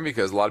term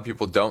because a lot of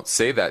people don't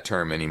say that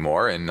term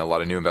anymore, and a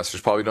lot of new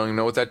investors probably don't even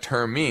know what that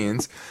term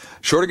means.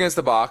 Short against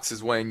the box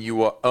is when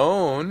you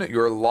own,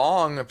 you're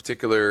long a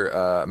particular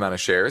amount of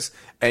shares,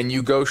 and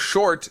you go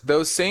short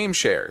those same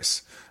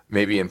shares,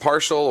 maybe in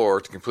partial or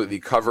to completely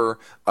cover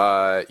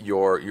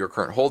your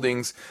current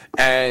holdings.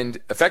 And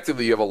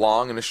effectively, you have a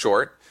long and a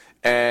short.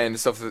 And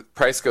so if the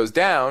price goes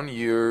down,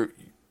 you're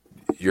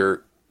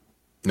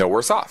no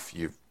worse off.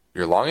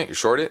 You're long it, you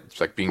short it.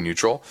 It's like being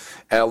neutral.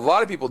 And a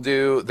lot of people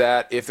do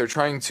that if they're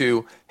trying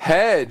to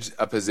hedge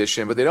a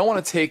position, but they don't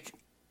want to take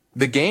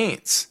the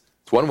gains.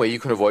 It's one way you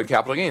can avoid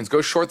capital gains.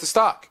 Go short the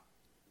stock.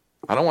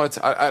 I don't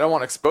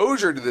want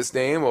exposure to this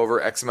name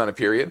over X amount of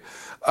period,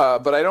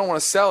 but I don't want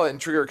to sell it and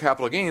trigger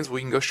capital gains.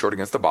 We can go short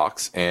against the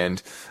box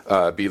and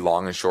be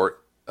long and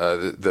short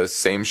the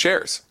same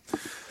shares.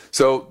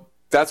 So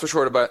that's what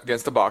short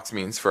against the box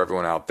means for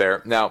everyone out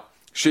there. Now,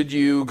 should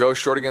you go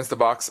short against the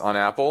box on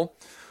Apple?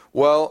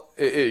 Well,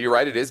 you're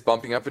right. It is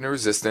bumping up into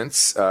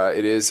resistance.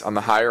 It is on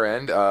the higher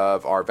end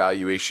of our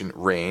valuation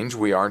range.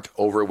 We aren't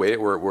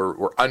overweight. We're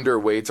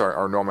underweight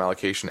our normal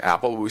allocation to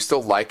Apple, but we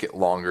still like it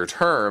longer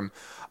term.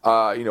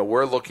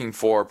 We're looking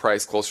for a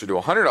price closer to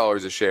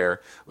 $100 a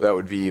share. That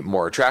would be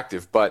more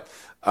attractive. But,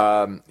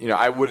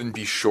 I wouldn't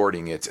be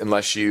shorting it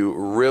unless you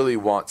really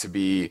want to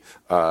be,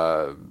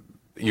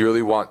 you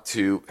really want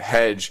to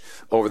hedge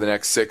over the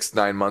next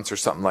 6-9 months or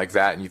something like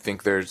that, and you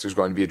think there's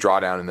going to be a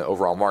drawdown in the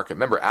overall market.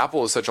 Remember,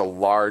 Apple is such a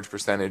large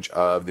percentage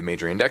of the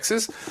major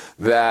indexes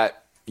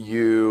that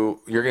you're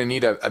going to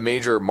need a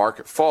major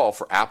market fall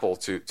for Apple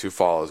to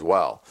fall as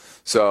well.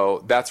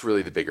 So that's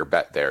really the bigger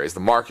bet there. Is the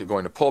market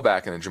going to pull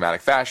back in a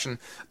dramatic fashion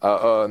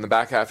in the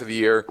back half of the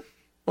year?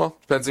 Well,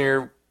 depends on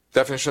your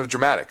definition of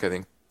dramatic. I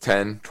think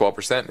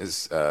 10-12%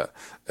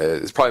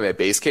 is probably my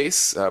base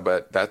case,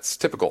 but that's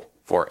typical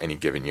for any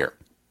given year.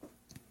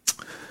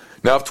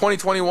 Now, if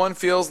 2021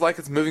 feels like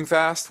it's moving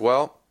fast,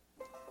 well,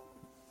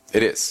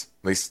 it is,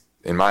 at least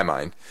in my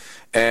mind.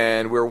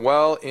 And we're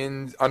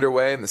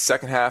underway in the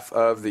second half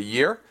of the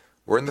year.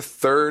 We're in the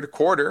third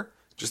quarter,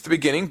 just the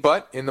beginning,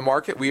 but in the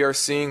market we are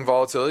seeing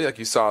volatility like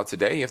you saw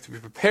today. You have to be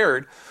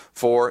prepared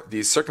for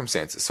these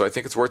circumstances. So I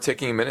think it's worth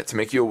taking a minute to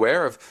make you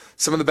aware of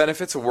some of the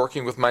benefits of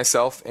working with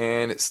myself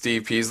and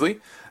Steve Peasley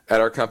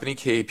at our company,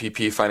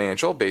 KPP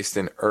Financial, based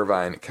in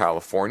Irvine,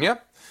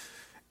 California.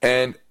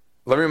 And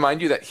let me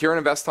remind you that here on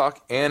Invest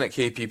Talk and at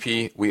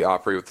KPP, we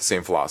operate with the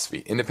same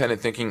philosophy, independent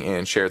thinking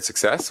and shared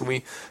success. And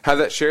we have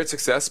that shared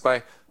success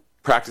by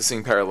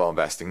practicing parallel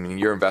investing, meaning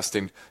you're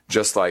investing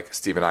just like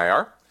Steve and I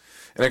are.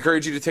 And I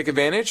encourage you to take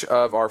advantage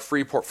of our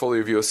free portfolio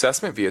review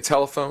assessment via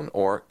telephone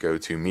or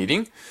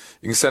GoToMeeting.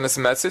 You can send us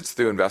a message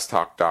through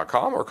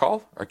investtalk.com or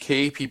call our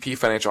KPP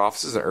Financial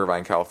offices in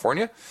Irvine,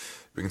 California.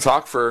 We can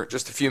talk for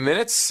just a few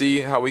minutes,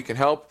 see how we can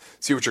help,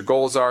 see what your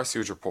goals are, see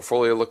what your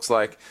portfolio looks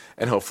like,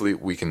 and hopefully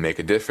we can make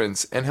a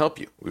difference and help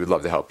you. We would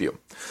love to help you.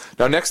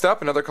 Now, next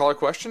up, another caller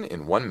question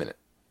in 1 minute.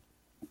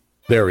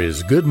 There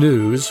is good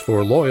news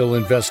for loyal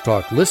Invest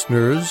Talk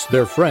listeners,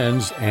 their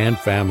friends, and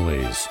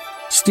families.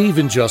 Steve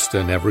and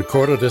Justin have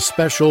recorded a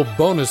special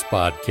bonus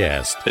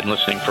podcast. Been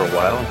listening for a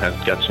while and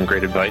have got some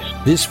great advice.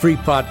 This free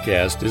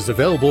podcast is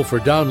available for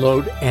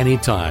download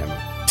anytime.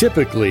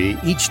 Typically,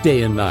 each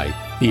day and night,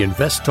 the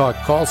Invest Talk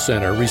call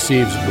center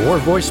receives more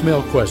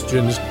voicemail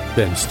questions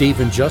than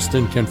Steve and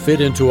Justin can fit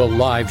into a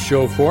live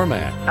show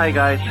format. Hi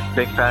guys,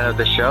 big fan of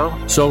the show.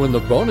 So in the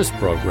bonus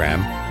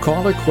program,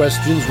 caller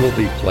questions will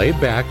be played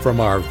back from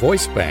our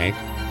voice bank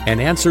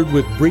and answered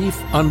with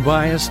brief,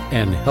 unbiased,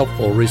 and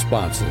helpful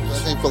responses.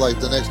 I think for like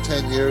the next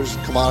 10 years,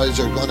 commodities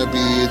are going to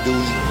be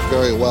doing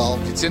very well.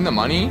 If it's in the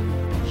money,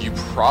 you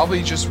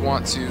probably just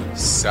want to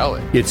sell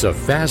it. It's a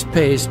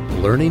fast-paced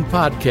learning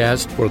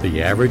podcast for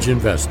the average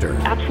investor.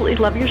 Absolutely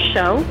love your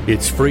show.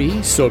 It's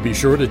free, so be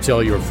sure to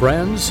tell your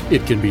friends.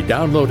 It can be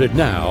downloaded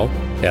now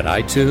at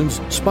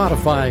iTunes,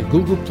 Spotify,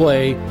 Google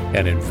Play,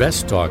 and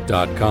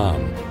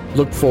investtalk.com.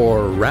 Look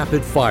for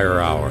Rapid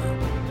Fire Hour.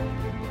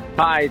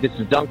 Hi, this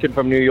is Duncan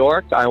from New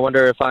York. I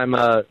wonder if I'm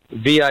a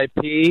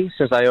VIP,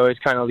 since I always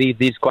kind of lead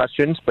these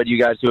questions, but you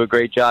guys do a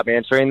great job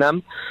answering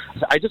them.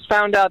 I just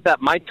found out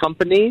that my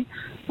company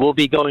will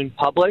be going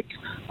public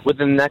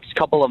within the next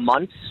couple of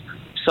months.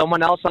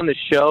 Someone else on the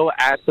show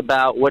asked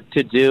about what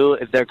to do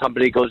if their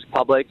company goes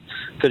public,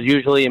 because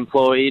usually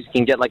employees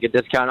can get like a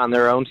discount on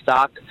their own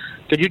stock.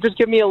 Could you just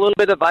give me a little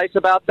bit of advice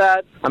about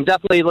that? I'm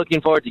definitely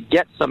looking forward to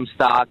get some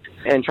stock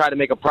and try to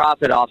make a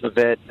profit off of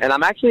it. And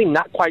I'm actually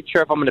not quite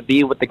sure if I'm going to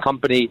be with the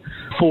company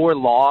for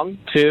long,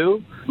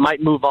 too.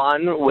 Might move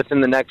on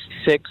within the next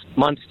 6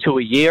 months to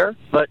a year.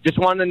 But just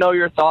wanted to know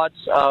your thoughts.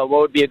 What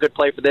would be a good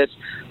play for this?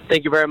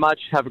 Thank you very much.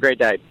 Have a great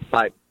day.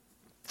 Bye.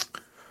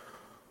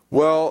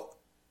 Well,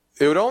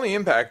 it would only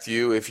impact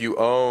you if you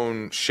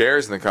own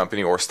shares in the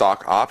company or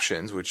stock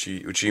options, which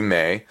you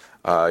may.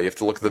 You have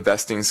to look at the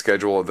vesting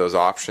schedule of those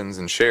options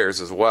and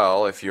shares as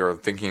well if you're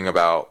thinking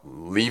about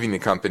leaving the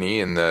company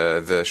in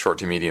the short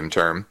to medium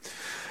term.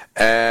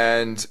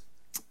 And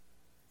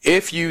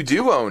if you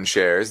do own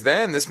shares,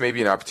 then this may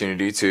be an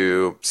opportunity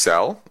to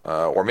sell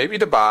or maybe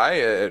to buy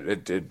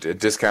at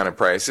discounted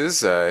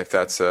prices if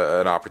that's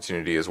an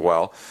opportunity as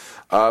well.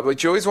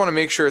 But you always want to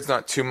make sure it's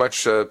not too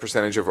much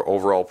percentage of your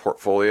overall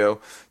portfolio,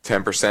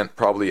 10%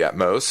 probably at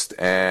most,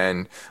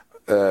 and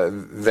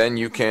then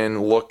you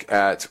can look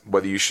at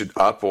whether you should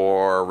up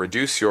or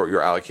reduce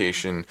your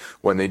allocation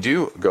when they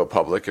do go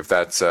public, if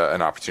that's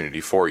an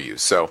opportunity for you.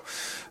 So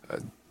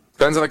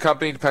depends on the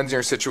company, depends on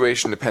your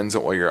situation, depends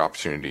on what your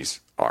opportunities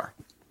are.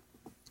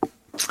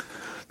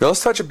 Now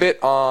let's touch a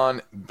bit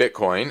on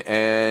Bitcoin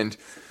and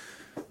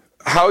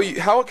how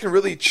it can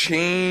really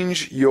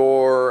change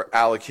your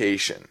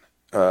allocation.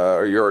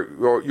 Or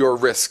your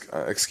risk,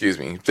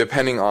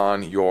 depending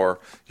on your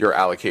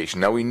allocation.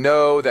 Now we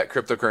know that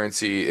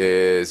cryptocurrency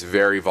is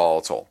very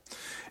volatile,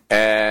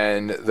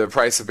 and the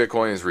price of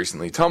Bitcoin has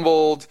recently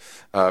tumbled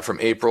from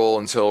April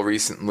until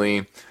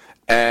recently,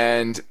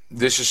 and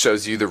this just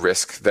shows you the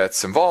risk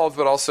that's involved.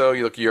 But also,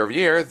 you look year over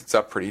year, it's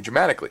up pretty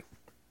dramatically.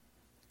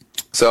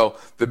 So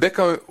the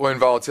Bitcoin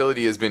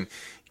volatility has been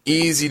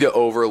easy to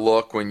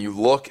overlook when you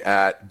look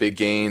at big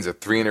gains of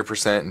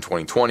 300% in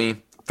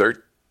 2020,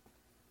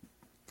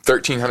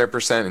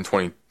 1,300% in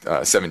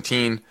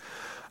 2017,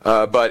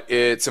 but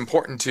it's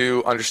important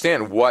to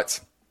understand what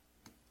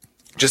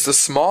just a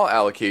small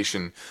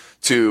allocation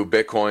to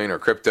Bitcoin or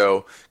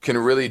crypto can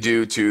really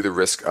do to the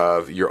risk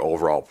of your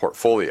overall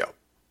portfolio.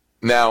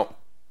 Now,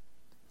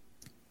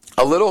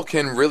 a little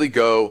can really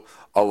go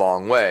a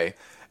long way,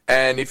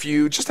 and if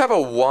you just have a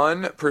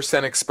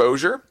 1%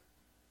 exposure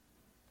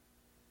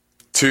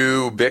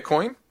to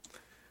Bitcoin,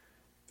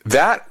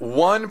 that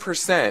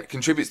 1%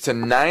 contributes to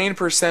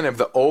 9% of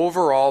the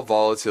overall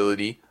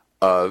volatility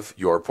of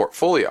your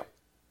portfolio.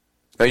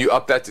 Now you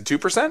up that to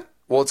 2%,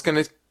 well, it's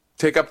going to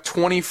take up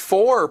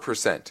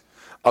 24%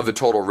 of the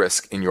total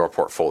risk in your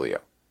portfolio.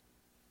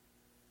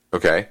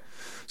 Okay?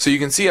 So you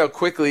can see how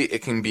quickly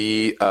it can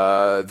be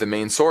the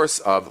main source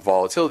of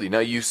volatility. Now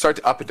you start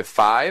to up it to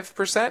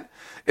 5%,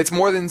 it's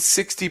more than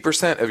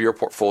 60% of your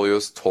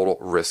portfolio's total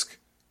risk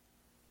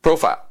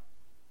profile.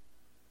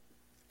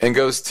 And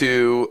goes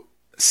to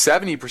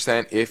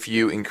 70% if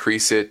you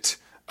increase it.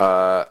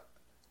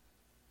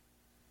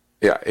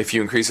 If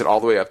you increase it all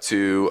the way up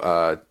to.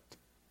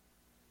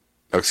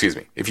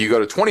 If you go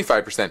to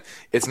 25%,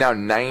 it's now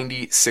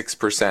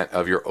 96%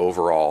 of your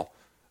overall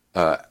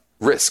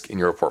risk in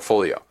your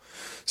portfolio.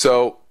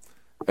 So,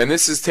 and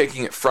this is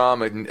taking it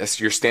from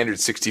your standard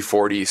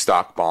 60-40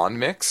 stock bond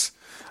mix.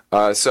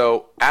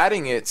 So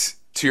adding it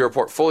to your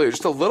portfolio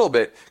just a little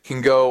bit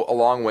can go a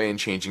long way in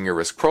changing your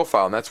risk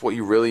profile. And that's what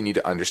you really need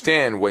to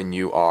understand when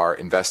you are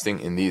investing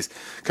in these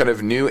kind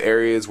of new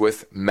areas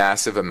with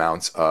massive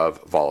amounts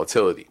of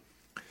volatility.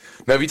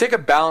 Now, if you take a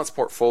balanced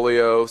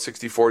portfolio,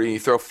 60-40, you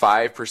throw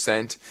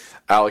 5%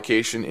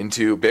 allocation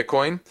into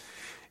Bitcoin,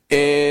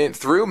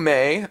 Through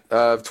May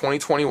of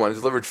 2021, it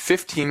delivered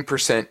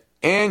 15%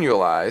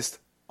 annualized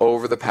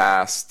over the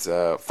past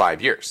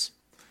 5 years.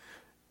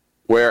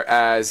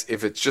 Whereas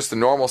if it's just a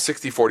normal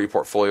 60-40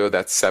 portfolio,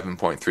 that's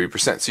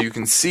 7.3%. So you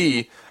can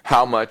see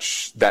how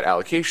much that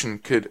allocation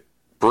could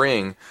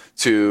bring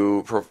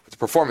to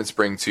performance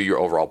bring to your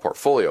overall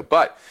portfolio.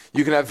 But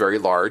you can have very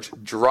large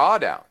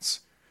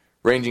drawdowns,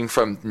 ranging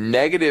from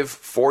negative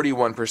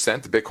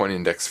 41%, the Bitcoin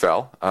index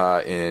fell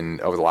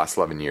over the last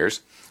 11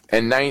 years,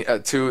 and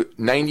to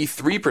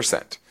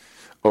 93%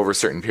 over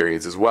certain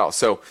periods as well.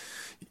 So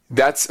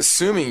that's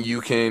assuming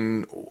you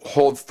can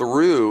hold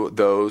through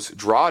those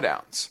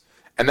drawdowns.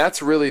 And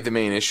that's really the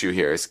main issue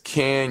here is,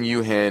 can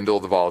you handle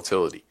the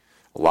volatility?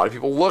 A lot of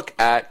people look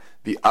at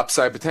the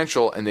upside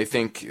potential and they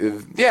think,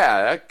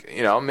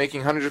 I'm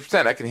making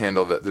 100%, I can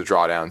handle the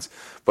drawdowns.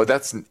 But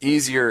that's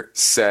easier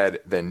said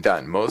than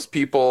done. Most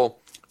people,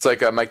 it's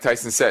like Mike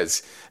Tyson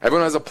says,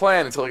 everyone has a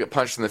plan until they get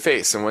punched in the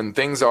face. And when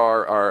things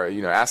are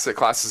asset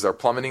classes are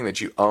plummeting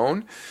that you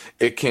own,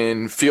 it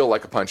can feel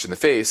like a punch in the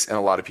face. And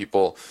a lot of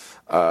people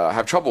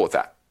have trouble with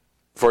that.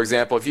 For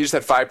example, if you just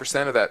had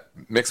 5% of that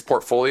mixed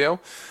portfolio,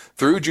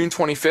 through June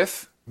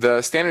 25th,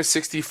 the standard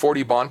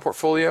 60-40 bond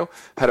portfolio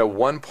had a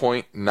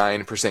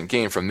 1.9%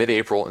 gain from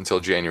mid-April until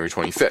January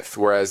 25th,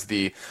 whereas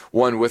the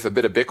one with a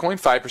bit of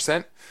Bitcoin,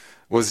 5%,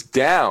 was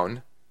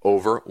down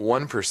over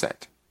 1%.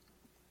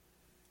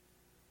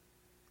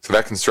 So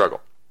that can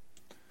struggle.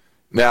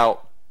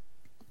 Now,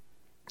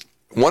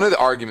 one of the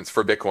arguments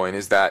for Bitcoin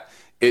is that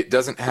it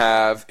doesn't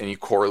have any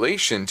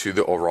correlation to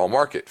the overall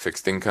market,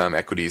 fixed income,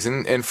 equities,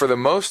 and for the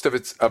most of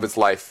its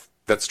life,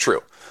 that's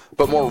true.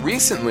 But more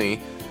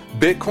recently,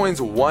 Bitcoin's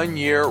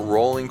 1-year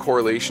rolling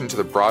correlation to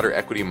the broader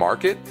equity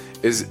market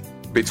is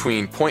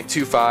between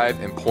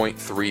 0.25 and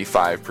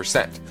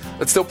 0.35%.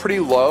 That's still pretty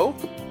low,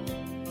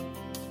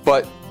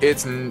 but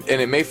it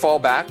may fall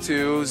back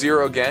to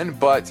zero again,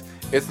 but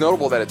it's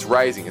notable that it's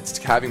rising. It's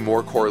having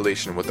more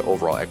correlation with the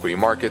overall equity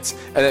markets,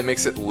 and that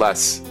makes it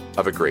less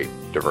of a great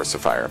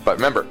diversifier. But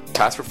remember,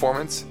 past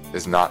performance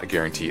is not a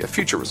guarantee of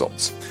future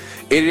results.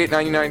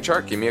 8899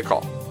 chart, give me a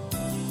call.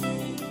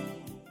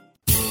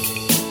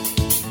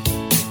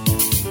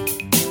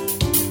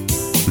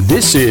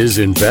 This is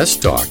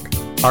Invest Talk.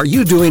 Are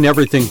you doing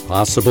everything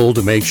possible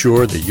to make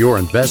sure that your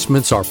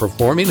investments are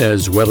performing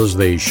as well as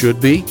they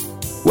should be?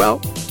 Well,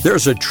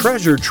 there's a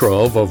treasure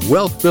trove of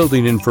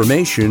wealth-building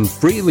information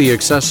freely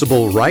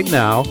accessible right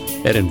now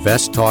at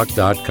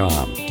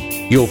investtalk.com.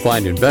 You'll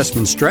find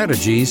investment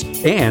strategies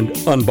and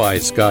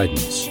unbiased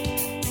guidance.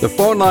 The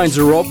phone lines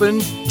are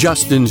open.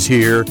 Justin's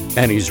here,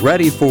 and he's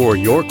ready for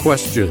your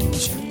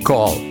questions.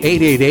 Call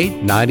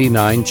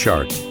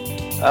 888-99-CHART.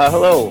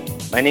 Hello.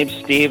 My name's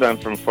Steve. I'm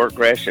from Fort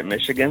Gratiot,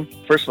 Michigan.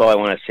 First of all, I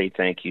want to say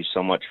thank you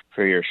so much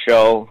for your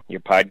show,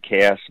 your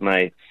podcast.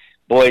 My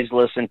boys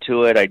listen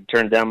to it. I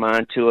turned them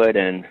on to it,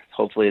 and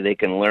hopefully they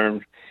can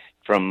learn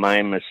from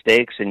my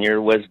mistakes and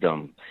your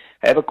wisdom.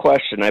 I have a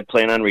question. I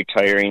plan on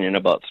retiring in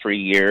about 3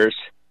 years,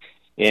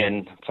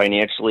 and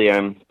financially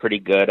I'm pretty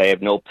good. I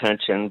have no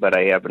pension, but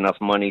I have enough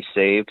money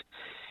saved.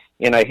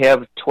 And I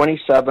have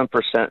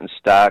 27% in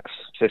stocks,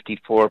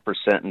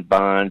 54% in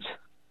bonds,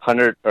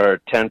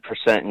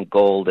 10% in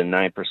gold, and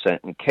 9%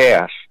 in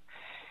cash.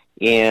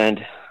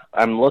 And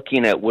I'm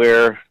looking at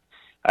where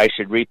I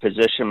should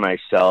reposition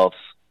myself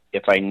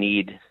if I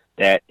need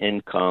that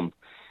income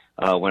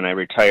when I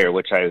retire,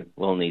 which I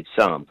will need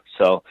some.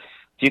 So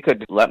if you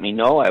could let me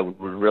know, I would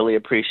really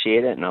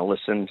appreciate it, and I'll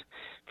listen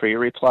for your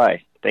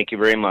reply. Thank you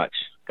very much.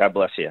 God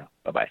bless you.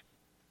 Bye-bye.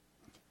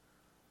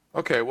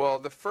 Okay, well,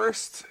 the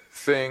first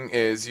thing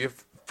is you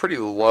have pretty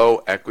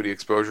low equity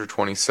exposure,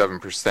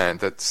 27%.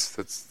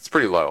 That's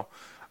pretty low.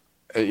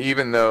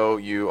 Even though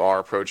you are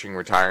approaching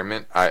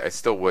retirement, I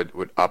still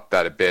would up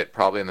that a bit,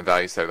 probably on the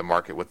value side of the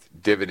market with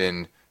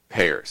dividend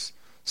payers.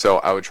 So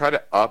I would try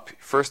to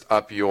first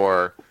up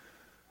your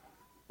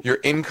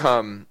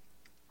income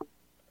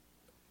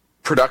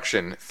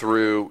production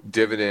through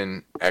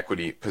dividend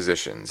equity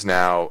positions.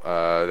 Now,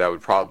 that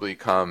would probably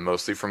come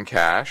mostly from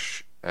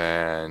cash,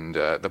 and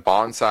the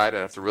bond side, I'd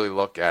have to really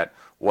look at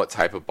what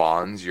type of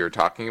bonds you're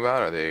talking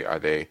about. Are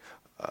they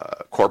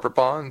corporate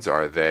bonds?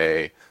 Are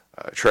they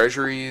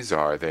treasuries?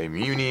 Are they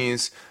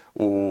munis?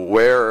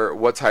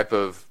 What type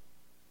of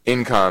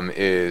income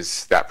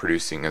is that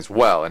producing as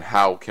well, and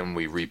how can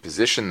we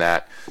reposition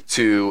that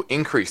to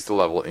increase the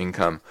level of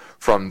income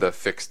from the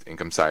fixed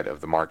income side of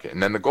the market?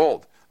 And then the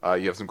gold.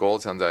 You have some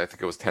gold. Sounds like I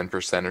think it was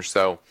 10% or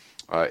so.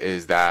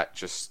 Is that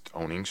just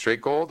owning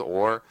straight gold,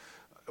 or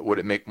would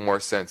it make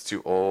more sense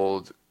to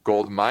old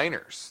gold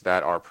miners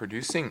that are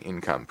producing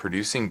income,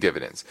 producing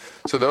dividends?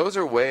 So those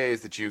are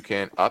ways that you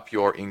can up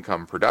your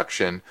income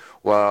production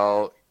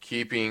while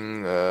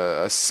keeping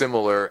a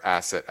similar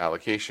asset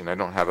allocation. I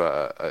don't have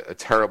a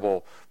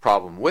terrible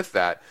problem with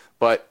that,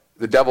 but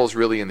the devil's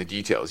really in the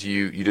details.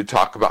 You did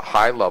talk about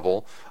high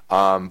level,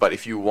 but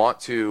if you want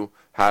to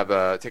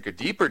take a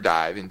deeper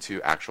dive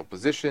into actual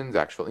positions,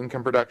 actual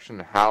income production,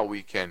 how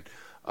we can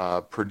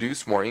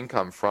produce more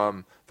income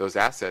from those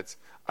assets,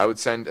 I would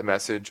send a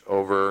message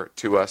over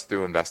to us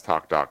through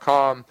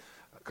investtalk.com,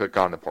 click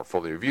on the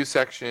portfolio review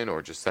section,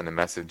 or just send a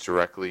message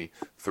directly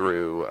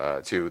through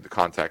to the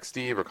Contact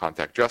Steve or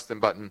Contact Justin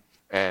button,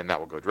 and that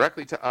will go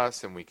directly to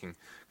us, and we can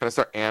kind of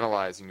start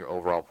analyzing your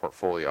overall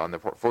portfolio. On the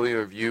portfolio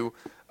review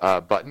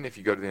button, if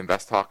you go to the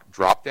Invest Talk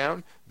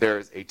drop-down,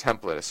 there's a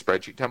template, a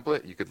spreadsheet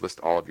template. You could list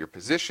all of your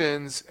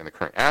positions and the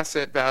current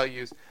asset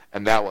values,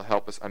 and that will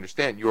help us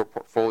understand your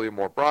portfolio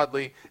more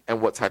broadly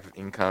and what type of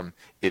income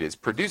it is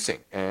producing.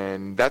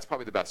 And that's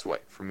probably the best way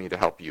for me to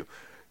help you.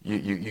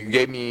 You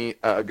gave me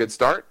a good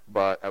start,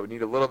 but I would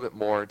need a little bit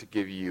more to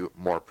give you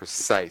more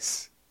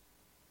precise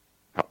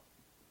help.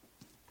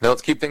 Now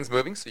let's keep things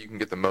moving so you can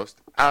get the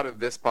most out of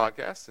this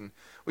podcast. And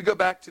we go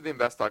back to the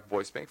Invest Talk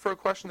voice bank for a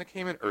question that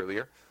came in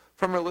earlier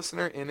from a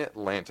listener in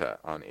Atlanta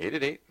on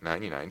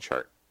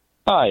 888-99-CHART.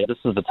 Hi, this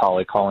is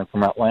Vitaly calling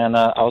from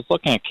Atlanta. I was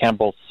looking at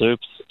Campbell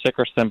Soup's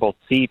ticker symbol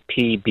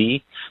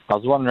CPB. I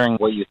was wondering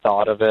what you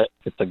thought of it.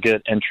 It's a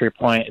good entry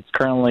point. It's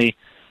currently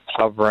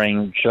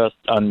hovering just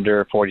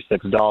under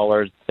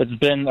 $46. It's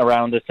been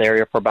around this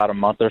area for about a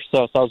month or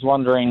so, so I was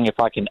wondering if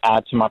I can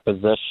add to my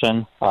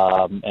position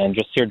and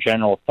just your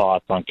general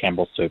thoughts on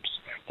Campbell Soups.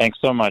 Thanks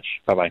so much.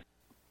 Bye-bye.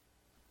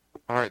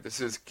 All right,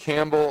 this is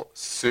Campbell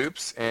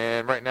Soups,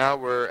 and right now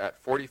we're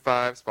at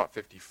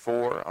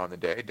 45.54 on the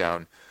day,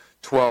 down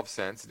 12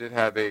 cents. It did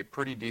have a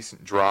pretty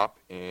decent drop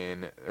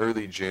in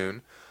early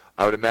June.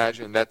 I would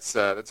imagine that's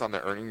on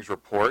the earnings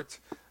report.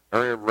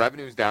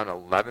 Revenue's down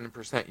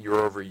 11% year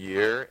over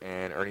year,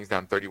 and earnings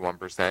down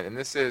 31%. And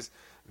this is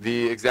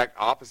the exact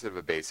opposite of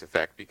a base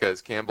effect,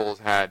 because Campbell's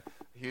had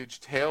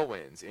huge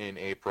tailwinds in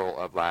April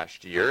of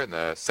last year, in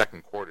the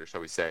second quarter,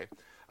 shall we say,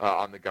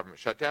 on the government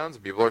shutdowns.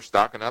 People are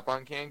stocking up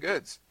on canned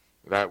goods.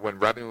 That when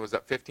revenue was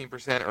up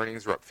 15%,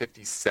 earnings were up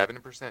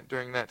 57%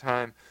 during that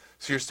time.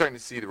 So you're starting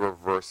to see the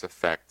reverse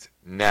effect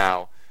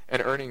now.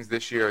 And earnings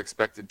this year are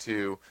expected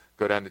to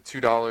go down to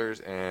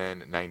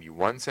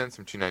 $2.91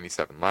 from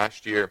 $2.97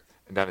 last year,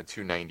 and down to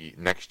 $2.90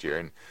 next year.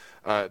 And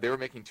they were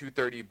making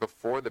 $2.30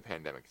 before the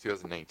pandemic,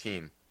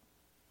 2019.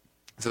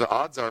 So the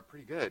odds are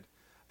pretty good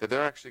that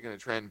they're actually going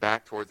to trend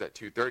back towards that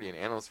 $2.30. And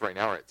analysts right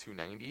now are at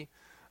 $2.90.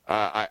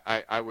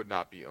 I would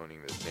not be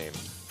owning this name.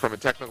 From a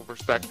technical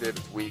perspective,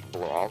 it's weak,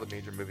 below all the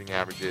major moving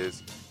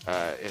averages.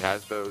 It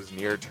has those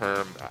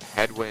near-term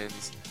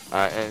headwinds,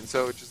 and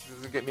so it just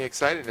doesn't get me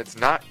excited. It's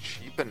not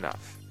cheap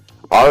enough.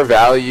 Our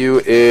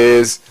value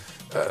is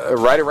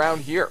right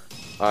around here,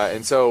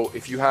 and so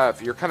if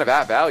you're kind of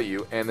at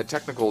value and the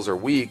technicals are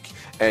weak,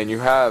 and you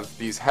have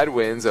these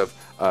headwinds of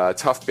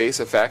tough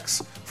base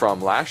effects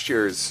from last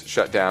year's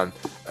shutdown,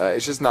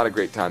 it's just not a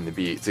great time to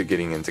be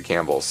getting into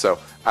Campbell's. So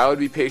I would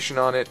be patient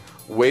on it.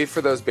 Wait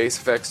for those base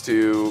effects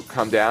to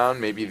come down,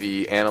 maybe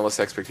the analyst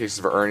expectations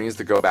for earnings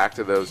to go back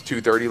to those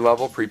 230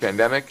 level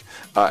pre-pandemic,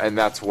 and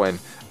that's when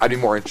I'd be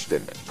more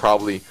interested in it,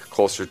 probably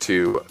closer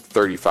to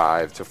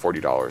 $35 to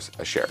 $40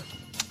 a share.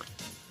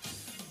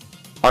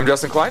 I'm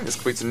Justin Klein. This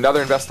completes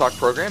another Invest Talk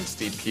program.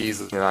 Steve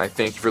Pease and I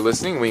thank you for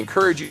listening. We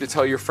encourage you to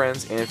tell your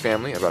friends and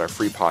family about our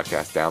free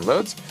podcast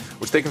downloads,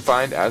 which they can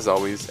find, as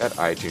always, at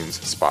iTunes,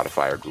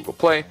 Spotify, or Google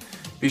Play.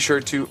 Be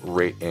sure to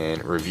rate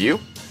and review.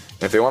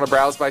 And if they want to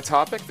browse by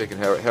topic, they can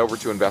head over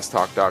to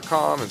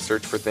investtalk.com and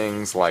search for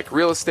things like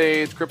real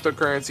estate,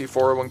 cryptocurrency,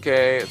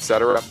 401k,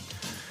 etc.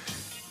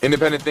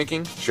 Independent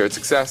thinking, shared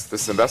success.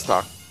 This is Invest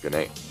Talk. Good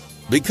night.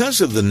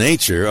 Because of the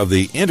nature of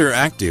the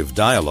interactive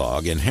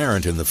dialogue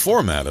inherent in the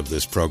format of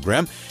this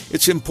program,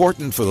 it's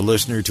important for the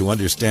listener to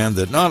understand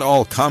that not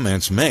all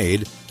comments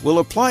made will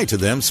apply to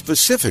them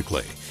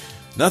specifically.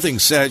 Nothing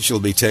said shall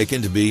be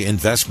taken to be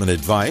investment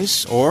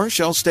advice, or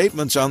shall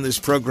statements on this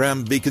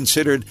program be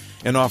considered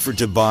an offer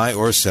to buy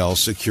or sell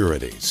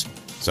securities.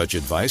 Such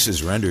advice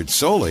is rendered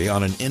solely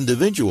on an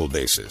individual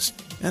basis,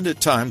 and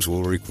at times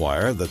will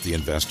require that the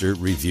investor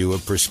review a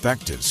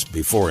prospectus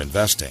before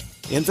investing.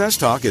 Invest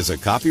Talk is a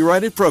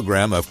copyrighted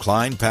program of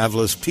Klein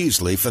Pavlis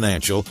Peasley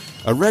Financial,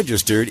 a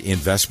registered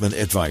investment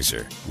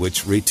advisor,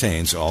 which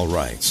retains all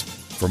rights.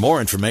 For more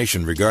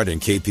information regarding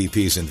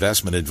KPP's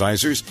investment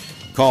advisors,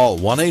 call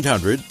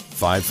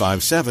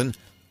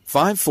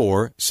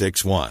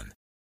 1-800-557-5461.